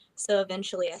on." So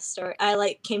eventually I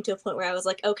like came to a point where I was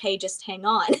like, okay, just hang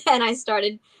on. And I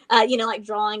started, you know, like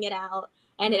drawing it out.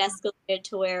 and it escalated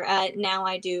to where now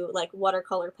I do like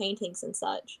watercolor paintings and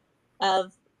such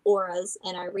of auras,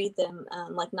 and I read them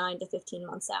like 9 to 15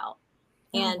 months out.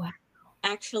 And wow.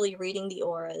 actually reading the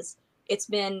auras, it's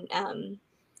been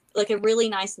like a really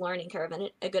nice learning curve and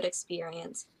a good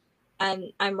experience.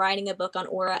 I'm writing a book on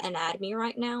aura anatomy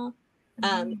right now.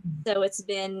 So it's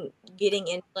been getting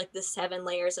into like the 7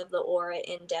 layers of the aura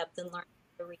in depth and learning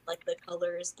to read like the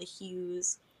colors, the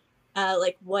hues,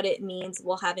 like what it means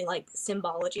while having like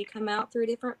symbology come out through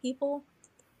different people.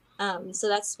 So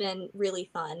that's been really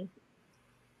fun.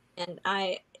 And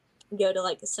I go to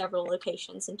like several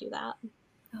locations and do that.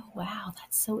 Oh, wow.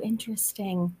 That's so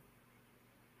interesting.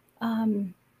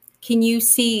 Can you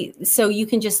see, so you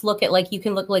can just look at, like, you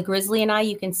can look like Grizzly and I,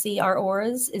 you can see our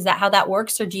auras. Is that how that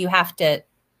works? Or do you have to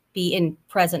be in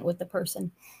present with the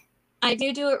person? I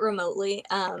do it remotely.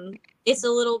 It's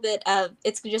a little bit of,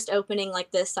 it's just opening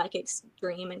like the psychic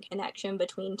stream and connection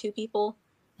between 2 people.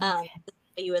 Okay.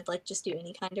 You would like just do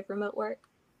any kind of remote work.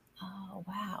 Oh,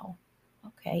 wow.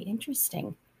 Okay.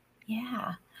 Interesting.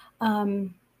 Yeah.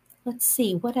 Let's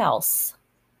see. What else?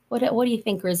 What do you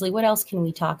think, Grizzly? What else can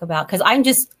we talk about? Because I'm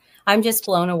just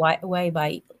blown away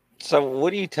by. So, what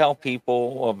do you tell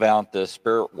people about the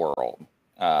spirit world,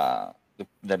 the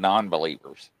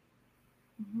non-believers?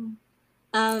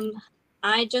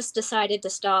 I just decided to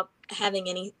stop having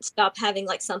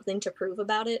like something to prove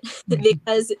about it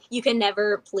because you can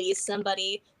never please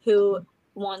somebody who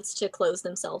wants to close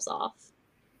themselves off.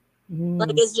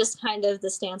 Like, it's just kind of the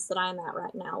stance that I'm at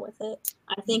right now with it.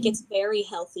 I think it's very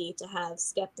healthy to have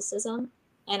skepticism,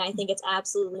 and I think it's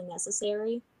absolutely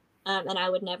necessary. And I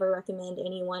would never recommend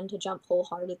anyone to jump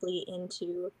wholeheartedly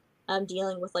into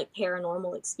dealing with like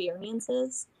paranormal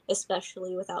experiences,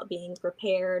 especially without being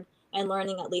prepared and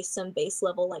learning at least some base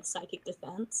level like psychic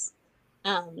defense.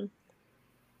 As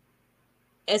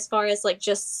far as like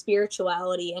just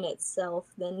spirituality in itself,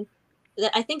 then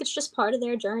I think it's just part of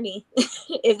their journey.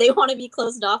 If they want to be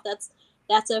closed off,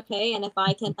 that's okay. And if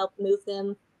I can help move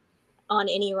them on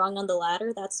any rung on the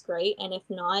ladder, that's great. And if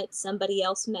not, somebody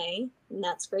else may, and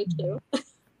that's great too.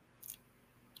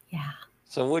 Yeah.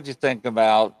 So, what'd you think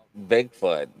about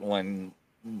Bigfoot when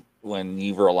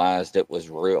you realized it was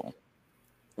real?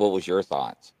 What was your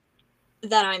thoughts?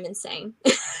 That I'm insane.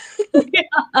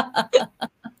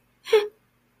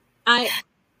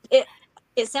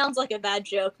 It sounds like a bad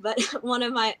joke, but one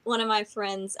of my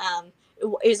friends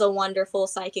is a wonderful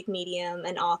psychic medium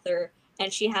and author,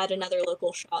 and she had another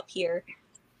local shop here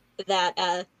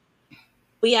that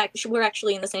we're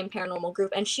actually in the same paranormal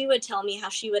group, and she would tell me how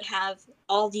she would have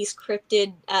all these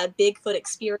cryptid Bigfoot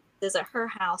experiences at her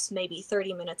house maybe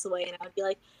 30 minutes away, and I would be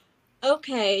like,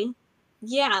 okay,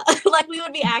 yeah. Like, we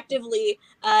would be actively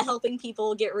helping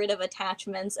people get rid of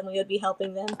attachments, and we would be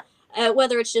helping them,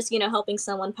 whether it's just, helping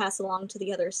someone pass along to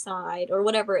the other side or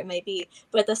whatever it may be.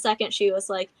 But the second she was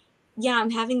like, yeah, I'm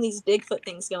having these Bigfoot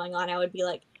things going on, I would be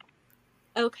like,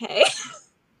 okay.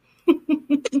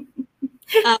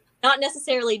 Not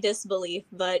necessarily disbelief,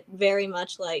 but very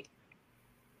much like,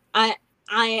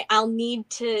 I'll need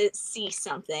to see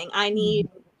something. I'm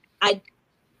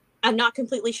not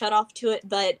completely shut off to it,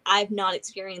 but I've not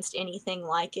experienced anything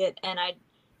like it. And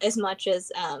as much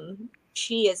as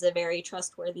she is a very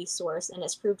trustworthy source and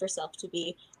has proved herself to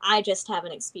be, I just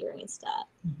haven't experienced that.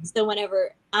 Mm-hmm. So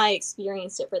whenever I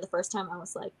experienced it for the first time, I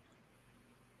was like,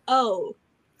 oh,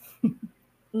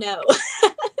 no.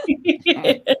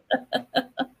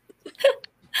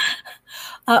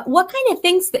 What kind of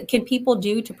things that can people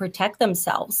do to protect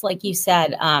themselves? Like you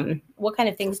said, what kind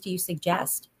of things do you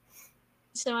suggest?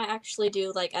 So I actually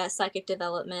do like psychic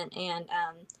development and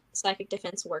psychic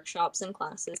defense workshops and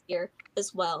classes here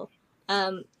as well.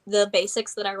 The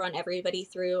basics that I run everybody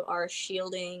through are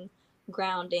shielding,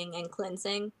 grounding, and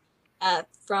cleansing.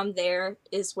 From there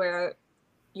is where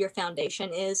your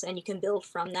foundation is, and you can build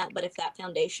from that. But if that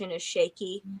foundation is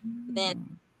shaky,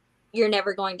 then you're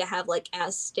never going to have like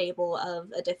as stable of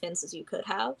a defense as you could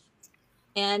have.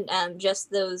 And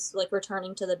just those, like,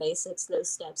 returning to the basics, those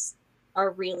steps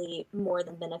are really more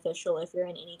than beneficial if you're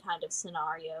in any kind of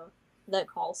scenario that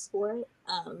calls for it.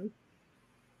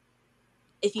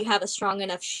 If you have a strong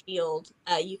enough shield,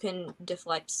 you can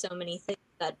deflect so many things,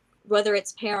 that whether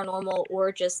it's paranormal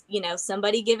or just,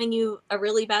 somebody giving you a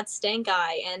really bad stank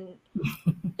eye and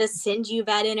just send you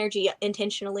bad energy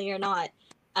intentionally or not.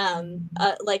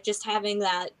 Like, just having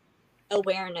that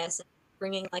awareness and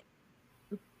bringing like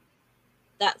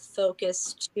that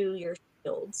focus to your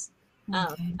shields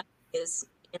is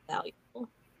invaluable.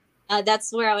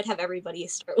 That's where I would have everybody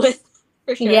start with,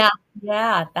 for sure.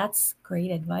 Yeah, that's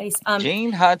great advice.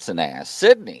 Gene Hudson asks,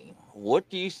 Sydney, what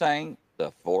do you think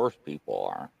the forest people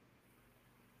are?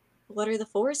 what are the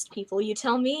forest people? You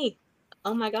tell me.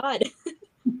 Oh my God.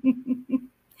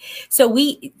 So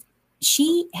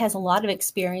she has a lot of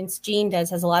experience. Jean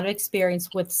has a lot of experience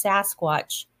with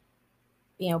Sasquatch,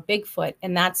 Bigfoot,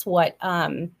 and that's what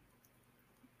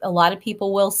a lot of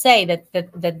people will say that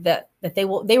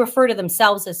they refer to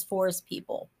themselves as forest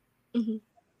people. Mm-hmm.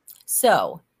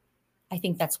 So I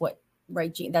think that's what,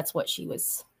 right, Jean, that's what she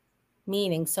was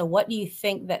meaning. So what do you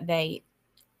think that they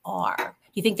are?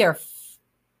 Do you think they're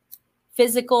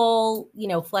physical,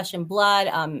 flesh and blood,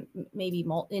 maybe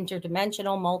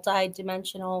interdimensional,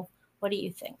 multi-dimensional? What do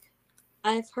you think?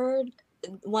 I've heard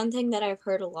one thing that I've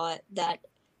heard a lot that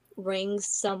rings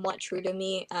somewhat true to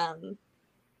me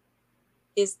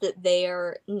is that they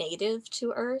are native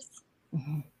to Earth,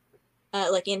 Mm-hmm.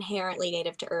 like inherently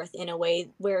native to Earth in a way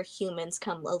where humans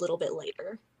come a little bit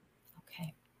later.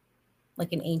 Okay.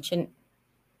 Like an ancient.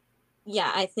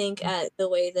 Yeah, I think the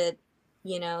way that,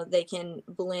 they can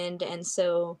blend and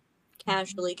so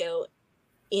casually go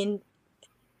into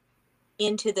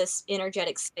this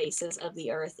energetic spaces of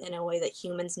the Earth in a way that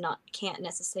humans can't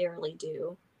necessarily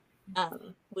do,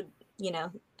 would,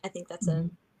 I think that's a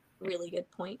really good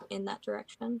point in that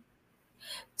direction.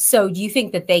 So do you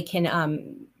think that they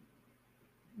can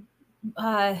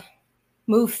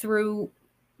move through,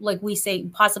 like we say,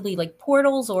 possibly like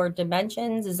portals or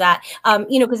dimensions? Is that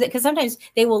because sometimes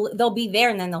they'll be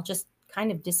there and then they'll just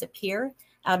kind of disappear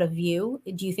out of view?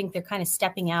 Do you think they're kind of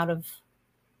stepping out of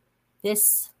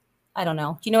this? I don't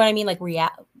know. Do you know what I mean? Like Yeah,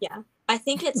 I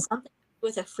think it's something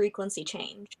with a frequency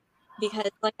change, because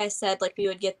like I said, like we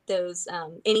would get those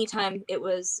anytime it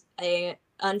was a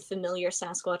unfamiliar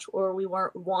Sasquatch or we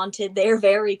weren't wanted there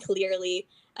very clearly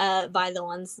by the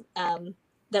ones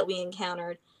that we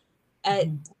encountered.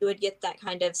 We would get that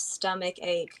kind of stomach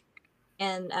ache,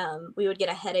 and we would get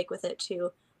a headache with it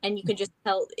too. And you could just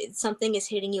tell something is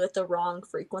hitting you at the wrong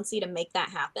frequency to make that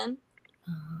happen.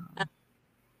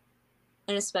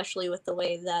 And especially with the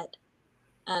way that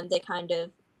they kind of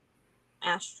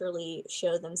astrally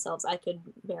show themselves, I could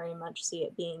very much see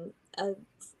it being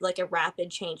like a rapid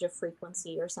change of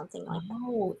frequency or something like that.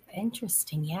 Oh,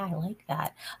 interesting. Yeah, I like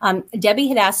that. Debbie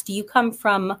had asked, do you come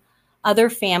from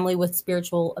other family with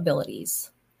spiritual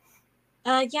abilities?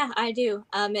 Yeah, I do.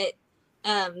 It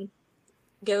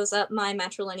goes up my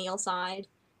matrilineal side.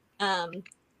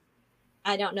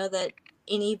 I don't know that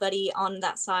anybody on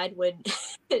that side would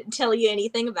tell you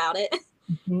anything about it.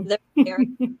 Mm-hmm. They're very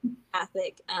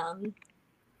empathic,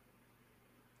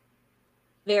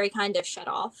 very kind of shut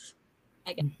off,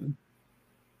 I guess. Mm-hmm.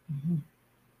 Mm-hmm.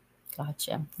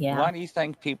 Gotcha. Yeah. Why do you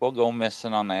think people go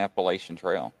missing on the Appalachian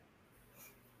Trail?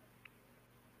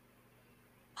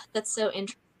 That's so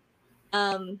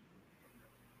interesting.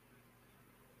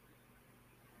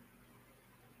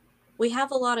 We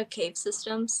have a lot of cave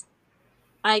systems.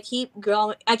 I keep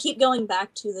going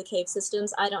back to the cave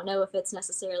systems. I don't know if it's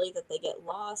necessarily that they get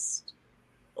lost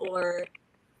or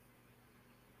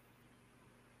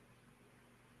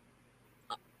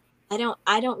I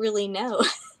don't really know.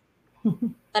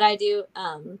 But I do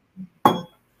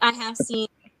I have seen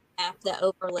an app that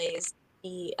overlays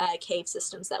the cave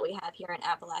systems that we have here in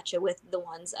Appalachia with the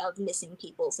ones of missing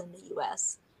peoples in the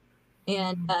US.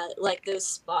 And like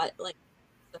those like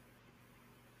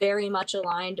very much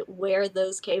aligned where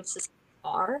those cave systems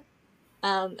are.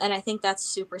 And I think that's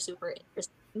super, super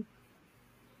interesting.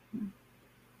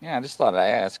 Yeah, I just thought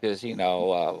I'd ask because,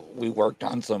 we worked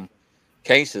on some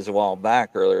cases a while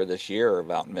back earlier this year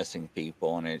about missing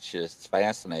people, and it's just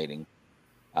fascinating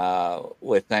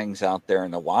with things out there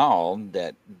in the wild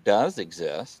that does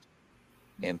exist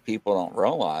and people don't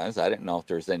realize. I didn't know if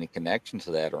there's any connection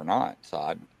to that or not.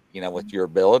 So, with your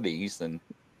abilities and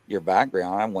your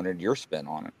background, I wanted your spin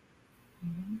on it.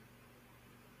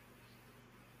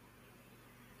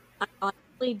 I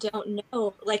honestly don't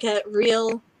know, like a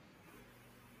real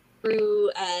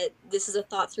through this is a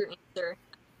thought through answer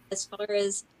as far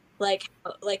as like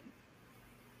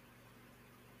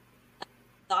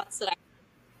thoughts that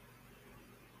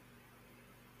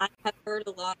I have heard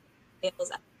a lot of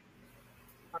tales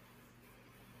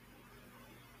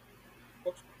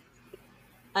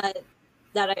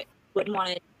that I wouldn't want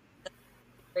to.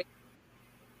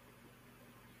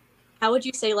 How would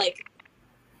you say, like,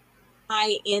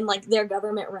 high in like their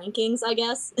government rankings, I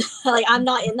guess? Like I'm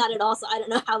not in that at all, so I don't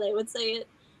know how they would say it.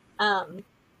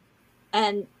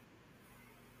 And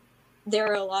there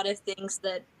are a lot of things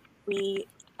that we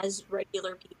as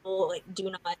regular people like do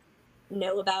not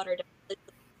know about or don't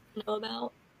know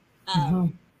about.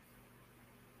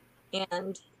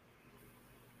 And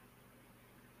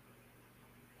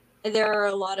there are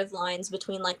a lot of lines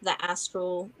between like the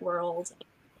astral world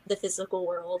the physical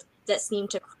world that seem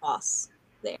to cross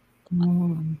there.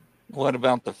 Mm. What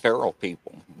about the feral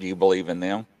people? Do you believe in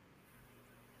them?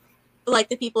 Like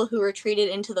the people who are treated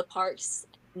into the parks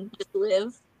and just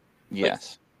live.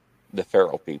 Yes, the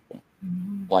feral people,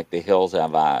 Mm. like the hills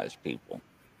have eyes people.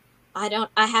 I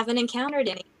haven't encountered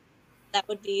any. That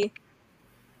would be,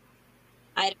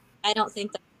 I, I don't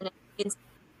think that's an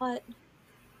what?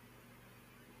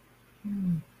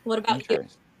 Mm. What about you?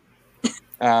 Interesting.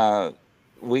 Uh,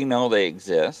 we know they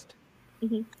exist.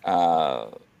 Mm-hmm. Uh,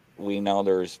 we know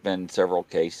there's been several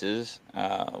cases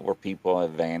where people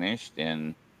have vanished,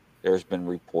 and there's been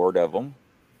report of them.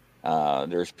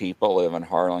 There's people live in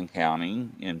Harlan County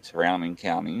and surrounding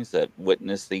counties that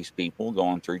witness these people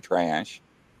going through trash,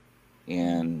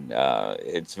 and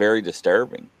it's very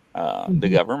disturbing. The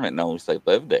Mhm. government knows they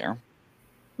live there,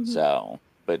 Mm-hmm. so.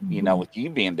 But Mhm. with you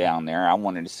being down there, I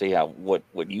wanted to see what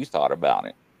you thought about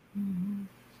it. Mhm.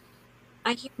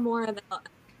 I hear more about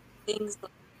things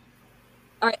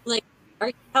are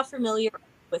you how familiar are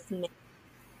you with mimics?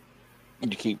 You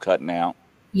keep cutting out.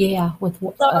 Yeah, with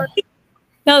Sorry.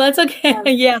 no, that's okay. Um,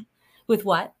 Yeah, with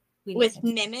what? We didn't with catch.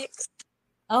 mimics,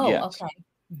 Oh, Yes. okay.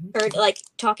 Mhm. heard like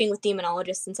talking with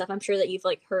demonologists and stuff. I'm sure that you've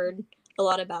like heard a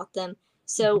lot about them.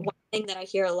 So Mhm. one thing that I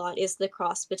hear a lot is the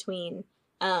cross between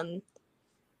um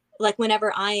like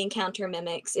whenever I encounter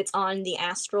mimics, it's on the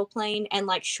astral plane, and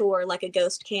like sure, like a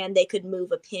ghost can, they could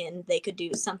move a pin, they could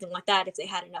do something like that if they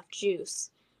had enough juice.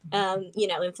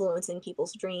 Influencing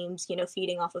people's dreams,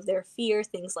 feeding off of their fear,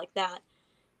 things like that.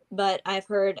 But I've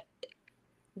heard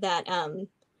that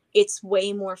it's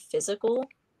way more physical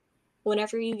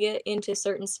whenever you get into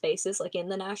certain spaces, like in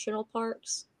the national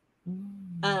parks.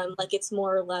 Mm. Like it's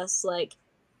more or less like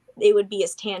it would be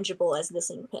as tangible as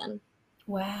this ink pen.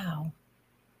 Wow.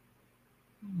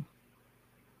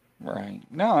 Right.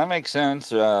 No, that makes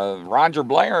sense. Roger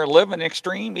Blair live in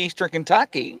extreme eastern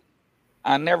Kentucky.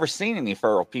 I never seen any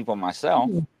feral people myself.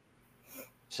 Mm.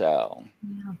 So,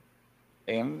 Yeah.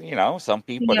 and some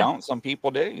people Yeah. don't, some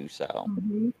people do. So,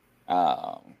 Mhm.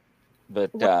 um,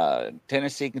 but What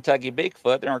Tennessee, Kentucky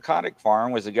Bigfoot, the narcotic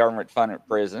farm was a government-funded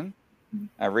prison,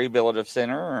 a rehabilitative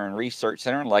center and research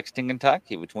center in Lexington,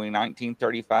 Kentucky, between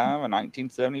 1935 and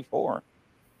 1974.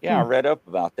 Yeah, I Hmm. read up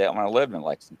about that when I lived in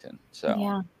Lexington. So,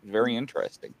 Yeah. very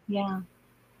interesting. Yeah.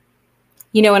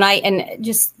 And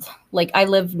just like I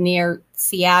live near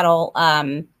Seattle,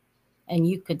 and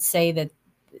you could say that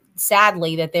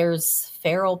sadly that there's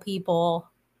feral people.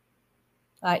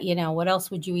 What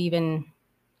else would you even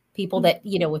people that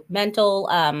with mental,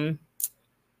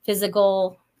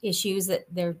 physical issues that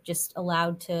they're just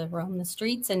allowed to roam the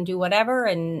streets and do whatever,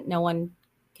 and no one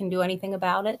can do anything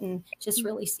about it, and just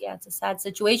really, yeah, it's a sad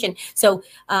situation. So,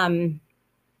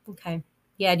 okay,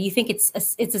 yeah. Do you think it's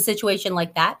a situation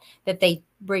like that they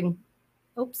bring?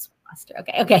 Oops, lost her.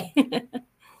 Okay, okay,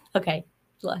 okay,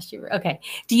 lost you. Okay.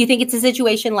 Do you think it's a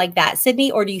situation like that,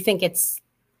 Sydney, or do you think it's,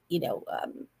 you know,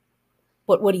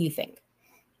 what do you think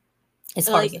as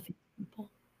far as like the people?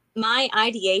 my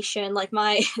ideation, like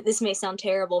my this may sound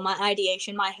terrible. My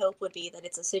ideation, my hope would be that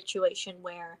it's a situation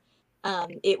where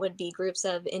it would be groups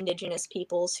of indigenous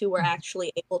peoples who were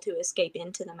actually able to escape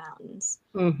into the mountains,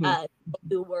 Mm-hmm.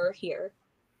 who were here,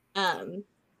 um,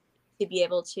 to be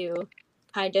able to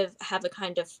kind of have a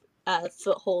kind of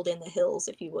foothold in the hills,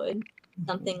 if you would,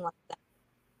 something like that.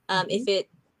 Mm-hmm.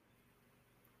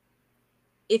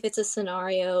 If it's a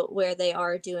scenario where they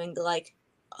are doing the like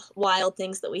wild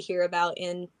things that we hear about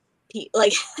in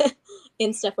like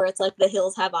in stuff where it's like the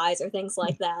hills have eyes or things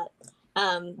like that,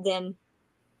 then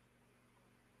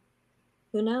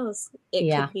who knows? It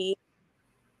Yeah.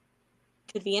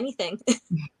 could be anything.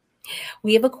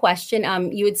 We have a question.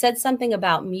 You had said something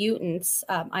about mutants.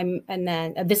 And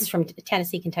then this is from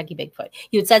Tennessee, Kentucky Bigfoot.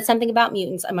 You had said something about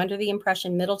mutants. I'm under the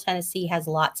impression Middle Tennessee has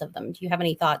lots of them. Do you have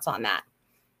any thoughts on that?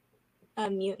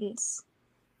 Mutants,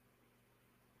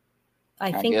 I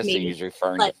I think guess maybe, he's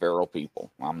referring to like feral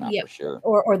people. I'm not yeah, for sure.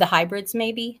 or the hybrids,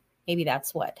 maybe maybe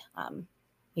that's what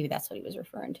he was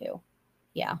referring to.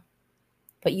 Yeah,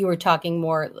 but you were talking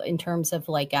more in terms of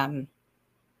like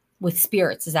with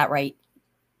spirits. Is that right?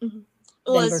 mhm.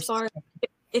 Well, Then as versus. far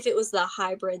if it was the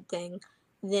hybrid thing,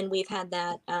 then we've had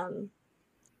that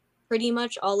pretty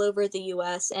much all over the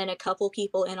US, and a couple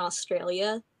people in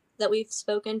Australia that we've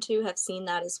spoken to have seen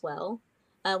that as well.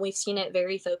 We've seen it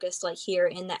very focused like here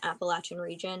in the Appalachian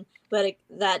region, but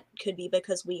that could be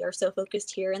because we are so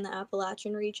focused here in the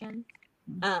Appalachian region.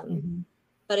 Um, Mm-hmm.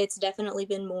 but it's definitely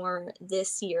been more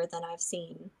this year than I've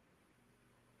seen,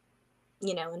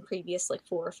 in previous like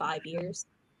 4 or 5 years.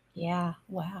 Yeah.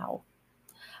 Wow.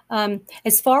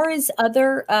 As far as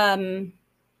other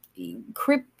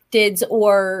cryptids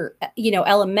or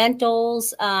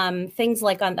elementals, things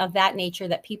like of that nature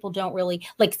that people don't really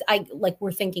like.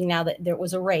 We're thinking now that there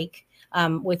was a rake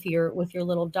with your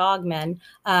little dog men.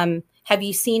 Have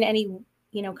you seen any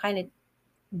kind of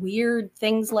weird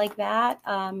things like that?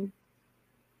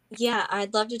 Yeah,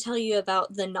 I'd love to tell you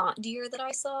about the knot deer that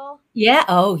I saw. Yeah.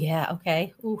 Oh yeah.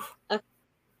 Okay. Oof.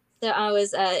 So I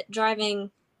was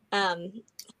driving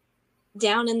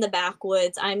down in the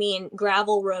backwoods, I mean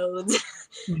gravel roads,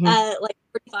 like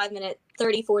 45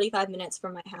 minutes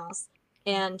from my house.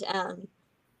 And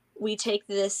we take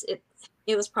this,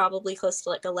 it was probably close to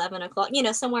like 11 o'clock,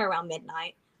 somewhere around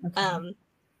midnight. Okay.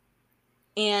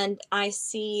 And I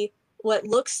see what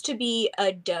looks to be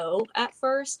a doe at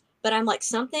first, but I'm like,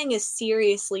 something is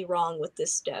seriously wrong with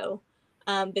this doe,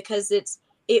 because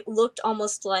it looked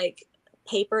almost like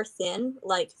paper thin,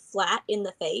 like flat in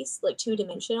the face, like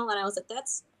two-dimensional. And I was like,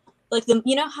 that's like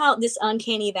how this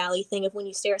uncanny valley thing of when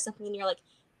you stare at something and you're like,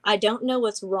 I don't know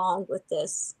what's wrong with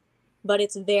this, but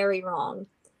it's very wrong.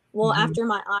 Well, after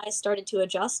my eyes started to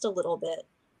adjust a little bit,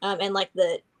 and like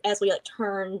as we like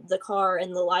turn the car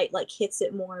and the light like hits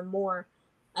it more and more,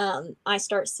 I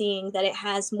start seeing that it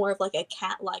has more of like a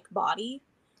cat-like body.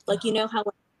 Like, how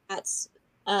when cats,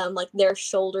 like their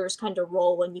shoulders kind of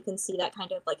roll and you can see that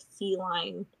kind of like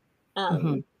feline,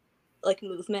 like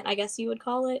movement, I guess you would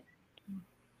call it.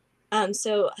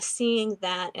 So seeing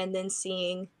that and then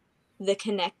seeing the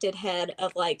connected head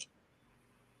of like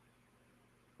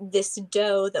this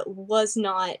doe that was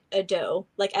not a doe,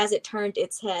 like as it turned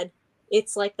its head,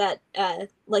 it's like that,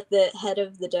 like the head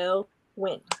of the doe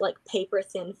went like paper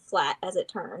thin flat as it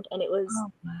turned. And it was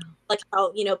like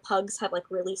how, pugs have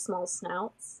like really small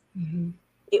snouts.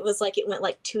 It was like it went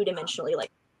like two-dimensionally,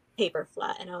 like paper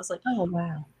flat. And I was like, oh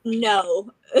wow,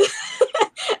 no.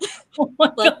 oh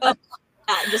my Like, God.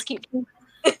 oh, just keep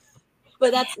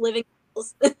but that's living.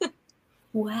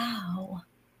 Wow.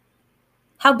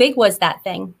 How big was that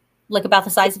thing? Like about the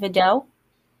size of a doe?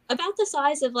 About the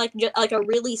size of like like a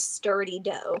really sturdy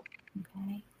doe.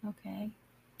 Okay.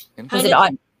 Was it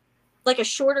on like a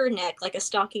shorter neck, like a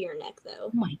stockier neck though?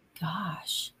 Oh my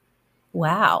gosh.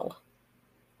 Wow.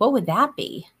 What would that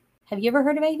be? Have you ever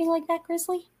heard of anything like that,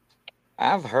 Grizzly?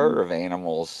 I've heard of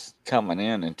animals coming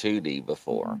in 2D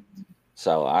before,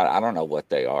 so I don't know what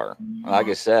they are. Like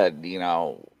I said,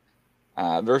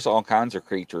 there's all kinds of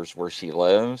creatures where she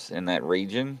lives in that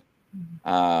region.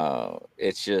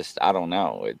 It's just, I don't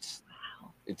know.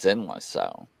 It's endless.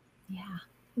 So yeah.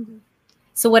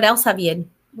 So what else have you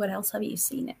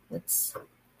seen that's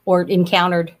or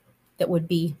encountered that would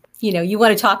be, you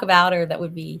want to talk about, or that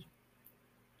would be?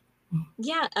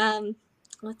 Yeah.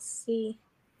 Let's see.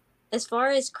 As far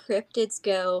as cryptids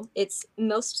go, it's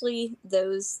mostly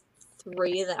those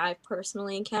 3 that I've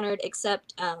personally encountered,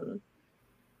 except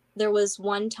there was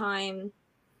one time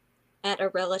at a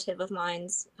relative of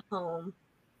mine's home,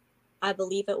 I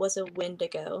believe it was a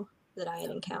Wendigo that I had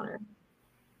encountered.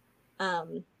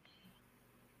 I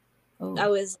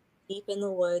was deep in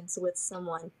the woods with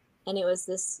someone, and it was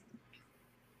this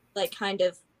like kind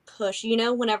of push,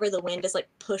 whenever the wind is like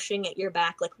pushing at your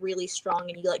back like really strong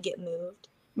and you like get moved.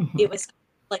 It was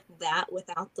like that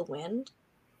without the wind.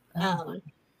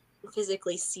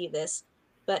 Physically see this,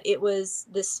 but it was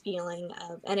this feeling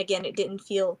of, and again, it didn't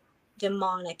feel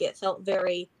demonic, it felt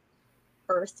very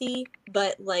earthy,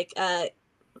 but like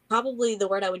probably the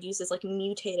word I would use is like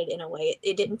mutated in a way.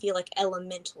 It didn't feel like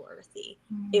elemental earthy.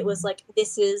 It was like,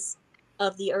 this is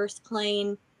of the earth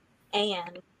plane,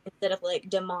 and instead of like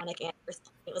demonic and earth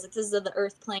plane, it was like, this is of the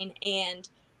earth plane, and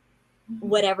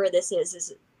whatever this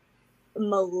is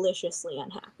maliciously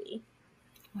unhappy.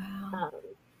 Wow.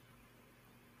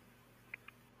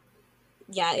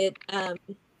 Yeah, it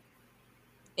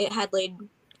had laid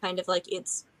kind of like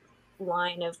its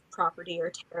line of property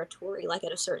or territory like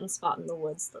at a certain spot in the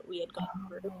woods that we had gone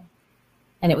through.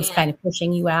 And it was kind of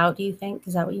pushing you out, do you think?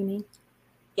 Is that what you mean?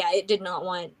 Yeah, it did not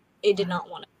want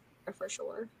to, for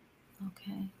sure.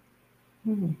 Okay.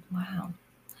 Wow.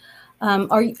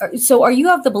 Are you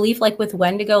of the belief, like with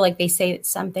Wendigo, like they say it's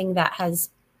something that has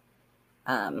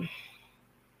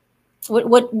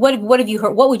what have you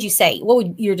heard? What would you say? What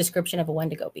would your description of a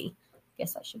Wendigo be? I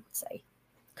guess I should say,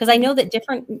 because I know that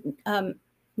different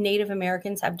Native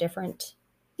Americans have different,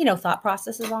 thought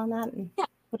processes on that. And yeah.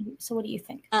 What do you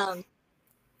think?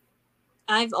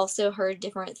 I've also heard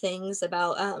different things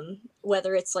about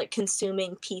whether it's like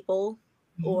consuming people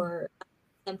or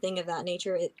something of that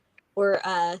nature.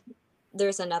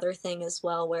 There's another thing as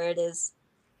well where it is,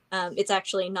 it's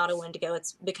actually not a Wendigo.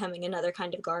 It's becoming another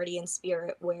kind of guardian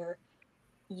spirit where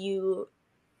you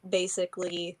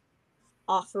basically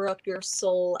offer up your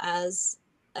soul as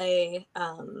a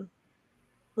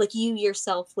like you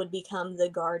yourself would become the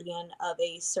guardian of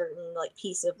a certain like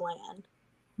piece of land,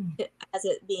 as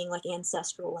it being like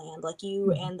ancestral land. Like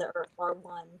you and the earth are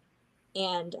one,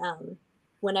 and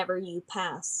whenever you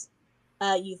pass,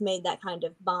 you've made that kind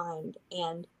of bind,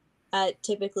 and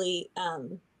typically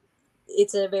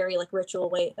it's a very like ritual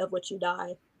way of which you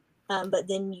die, but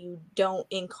then you don't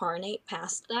incarnate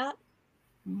past that.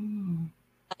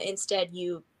 Instead,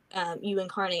 you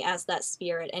incarnate as that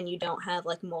spirit, and you don't have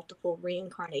like multiple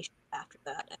reincarnations after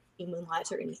that, human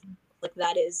lives or anything. Like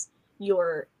that is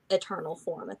your eternal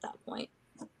form at that point.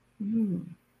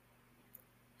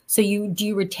 So do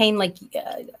you retain like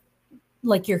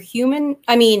your human?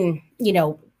 I mean, you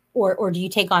know, or do you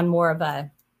take on more of a,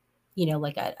 you know,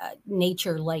 like a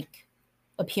nature like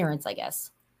appearance, I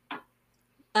guess?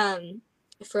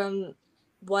 From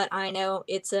what I know,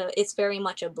 it's very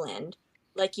much a blend.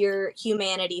 Like your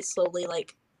humanity slowly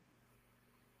like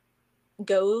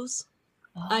goes,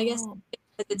 I guess.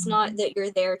 It's not that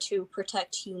you're there to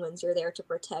protect humans, you're there to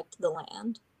protect the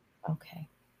land. Okay.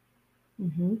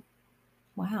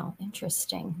 Wow,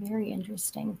 interesting. Very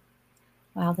interesting.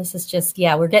 Wow, this is just,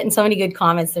 we're getting so many good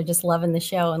comments. They're just loving the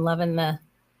show and loving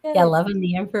loving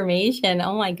the information.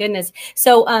 Oh my goodness.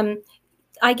 So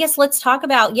I guess let's talk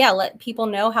about, let people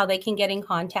know how they can get in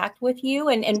contact with you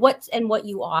and what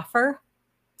you offer.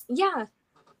 Yeah.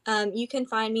 You can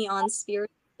find me on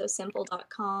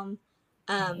spiritsosimple.com.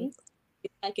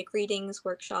 Psychic readings,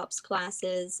 workshops,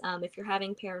 classes. If you're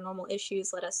having paranormal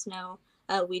issues, let us know.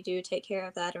 We do take care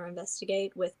of that or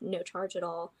investigate with no charge at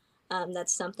all.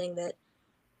 That's something that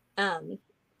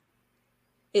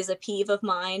is a peeve of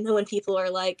mine when people are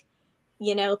like,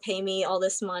 you know, pay me all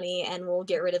this money and we'll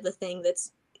get rid of the thing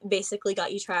that's basically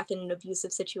got you trapped in an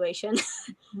abusive situation.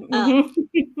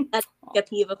 That's a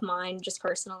peeve of mine, just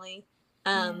personally.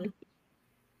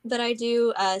 But I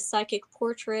do psychic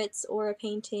portraits or a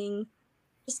painting,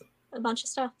 just a bunch of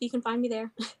stuff. You can find me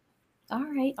there. All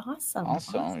right. Awesome.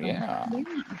 Yeah.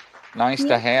 Nice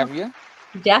to have you.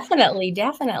 Definitely.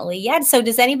 Yeah. So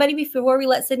does anybody, before we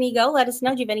let Sydney go, let us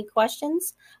know, do you have any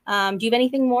questions? Do you have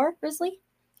anything more, Grizzly?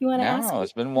 You want to ask? No,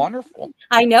 it's been wonderful.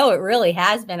 I know it really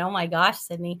has been. Oh my gosh,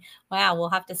 Sydney. Wow. We'll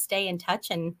have to stay in touch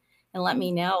and let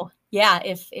me know. Yeah.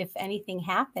 If anything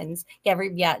happens.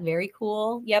 Very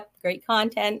cool. Yep. Great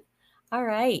content. All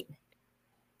right.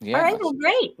 Yeah. All right. Well,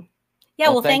 great. Yeah.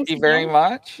 Well, thank you very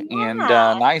much. Yeah. And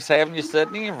nice having you,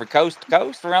 Sydney, and for coast to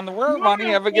coast around the world, honey.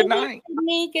 Have a good night.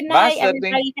 Sydney. Good Bye, night, Sydney.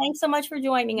 everybody. Thanks so much for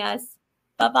joining us.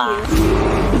 Bye-bye.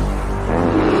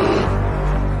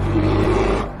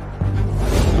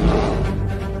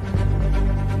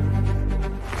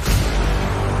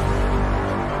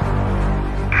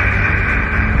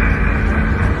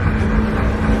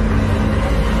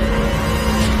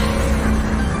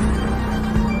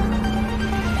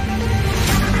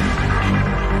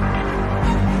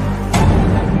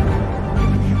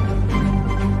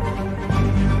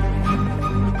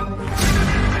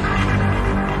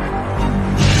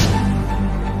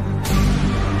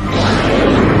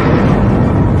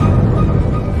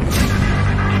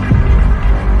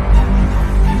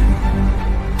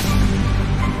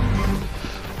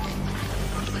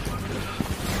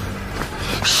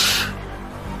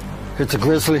 It's a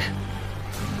grizzly.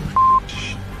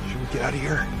 Should we get out of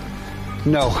here?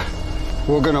 No.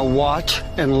 We're gonna watch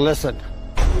and listen.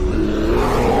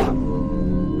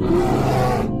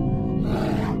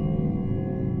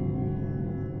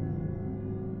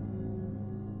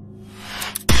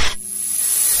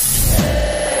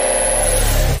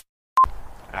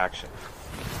 Action.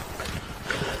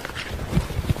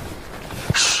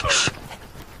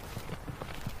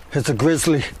 It's a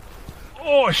grizzly.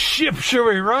 Oh, shit, should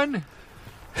we run?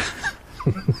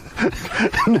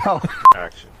 No.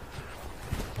 Action.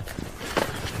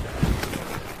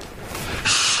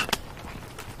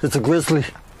 It's a grizzly.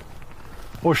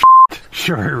 Oh,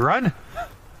 should we run?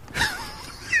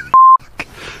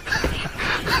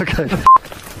 Okay.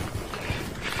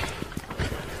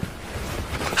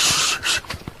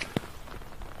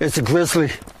 It's a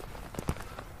grizzly.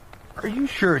 Are you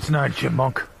sure it's not a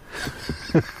chipmunk?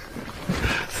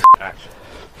 Action.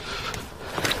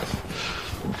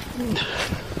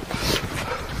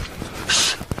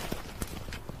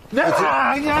 No,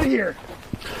 I'm out of here.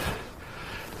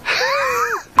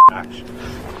 Action.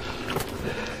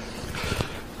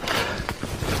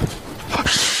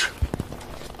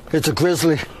 It's a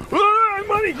grizzly.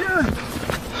 I'm out of here.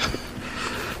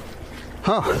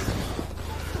 Huh.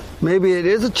 Maybe it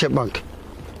is a chipmunk.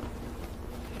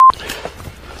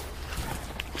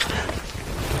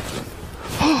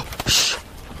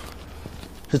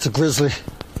 It's a grizzly.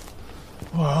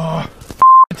 Oh,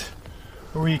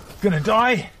 Are we gonna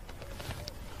die?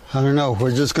 I don't know.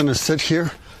 We're just gonna sit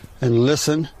here and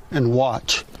listen and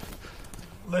watch.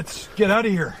 Let's get out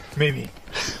of here, maybe.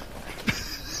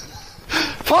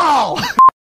 Fall!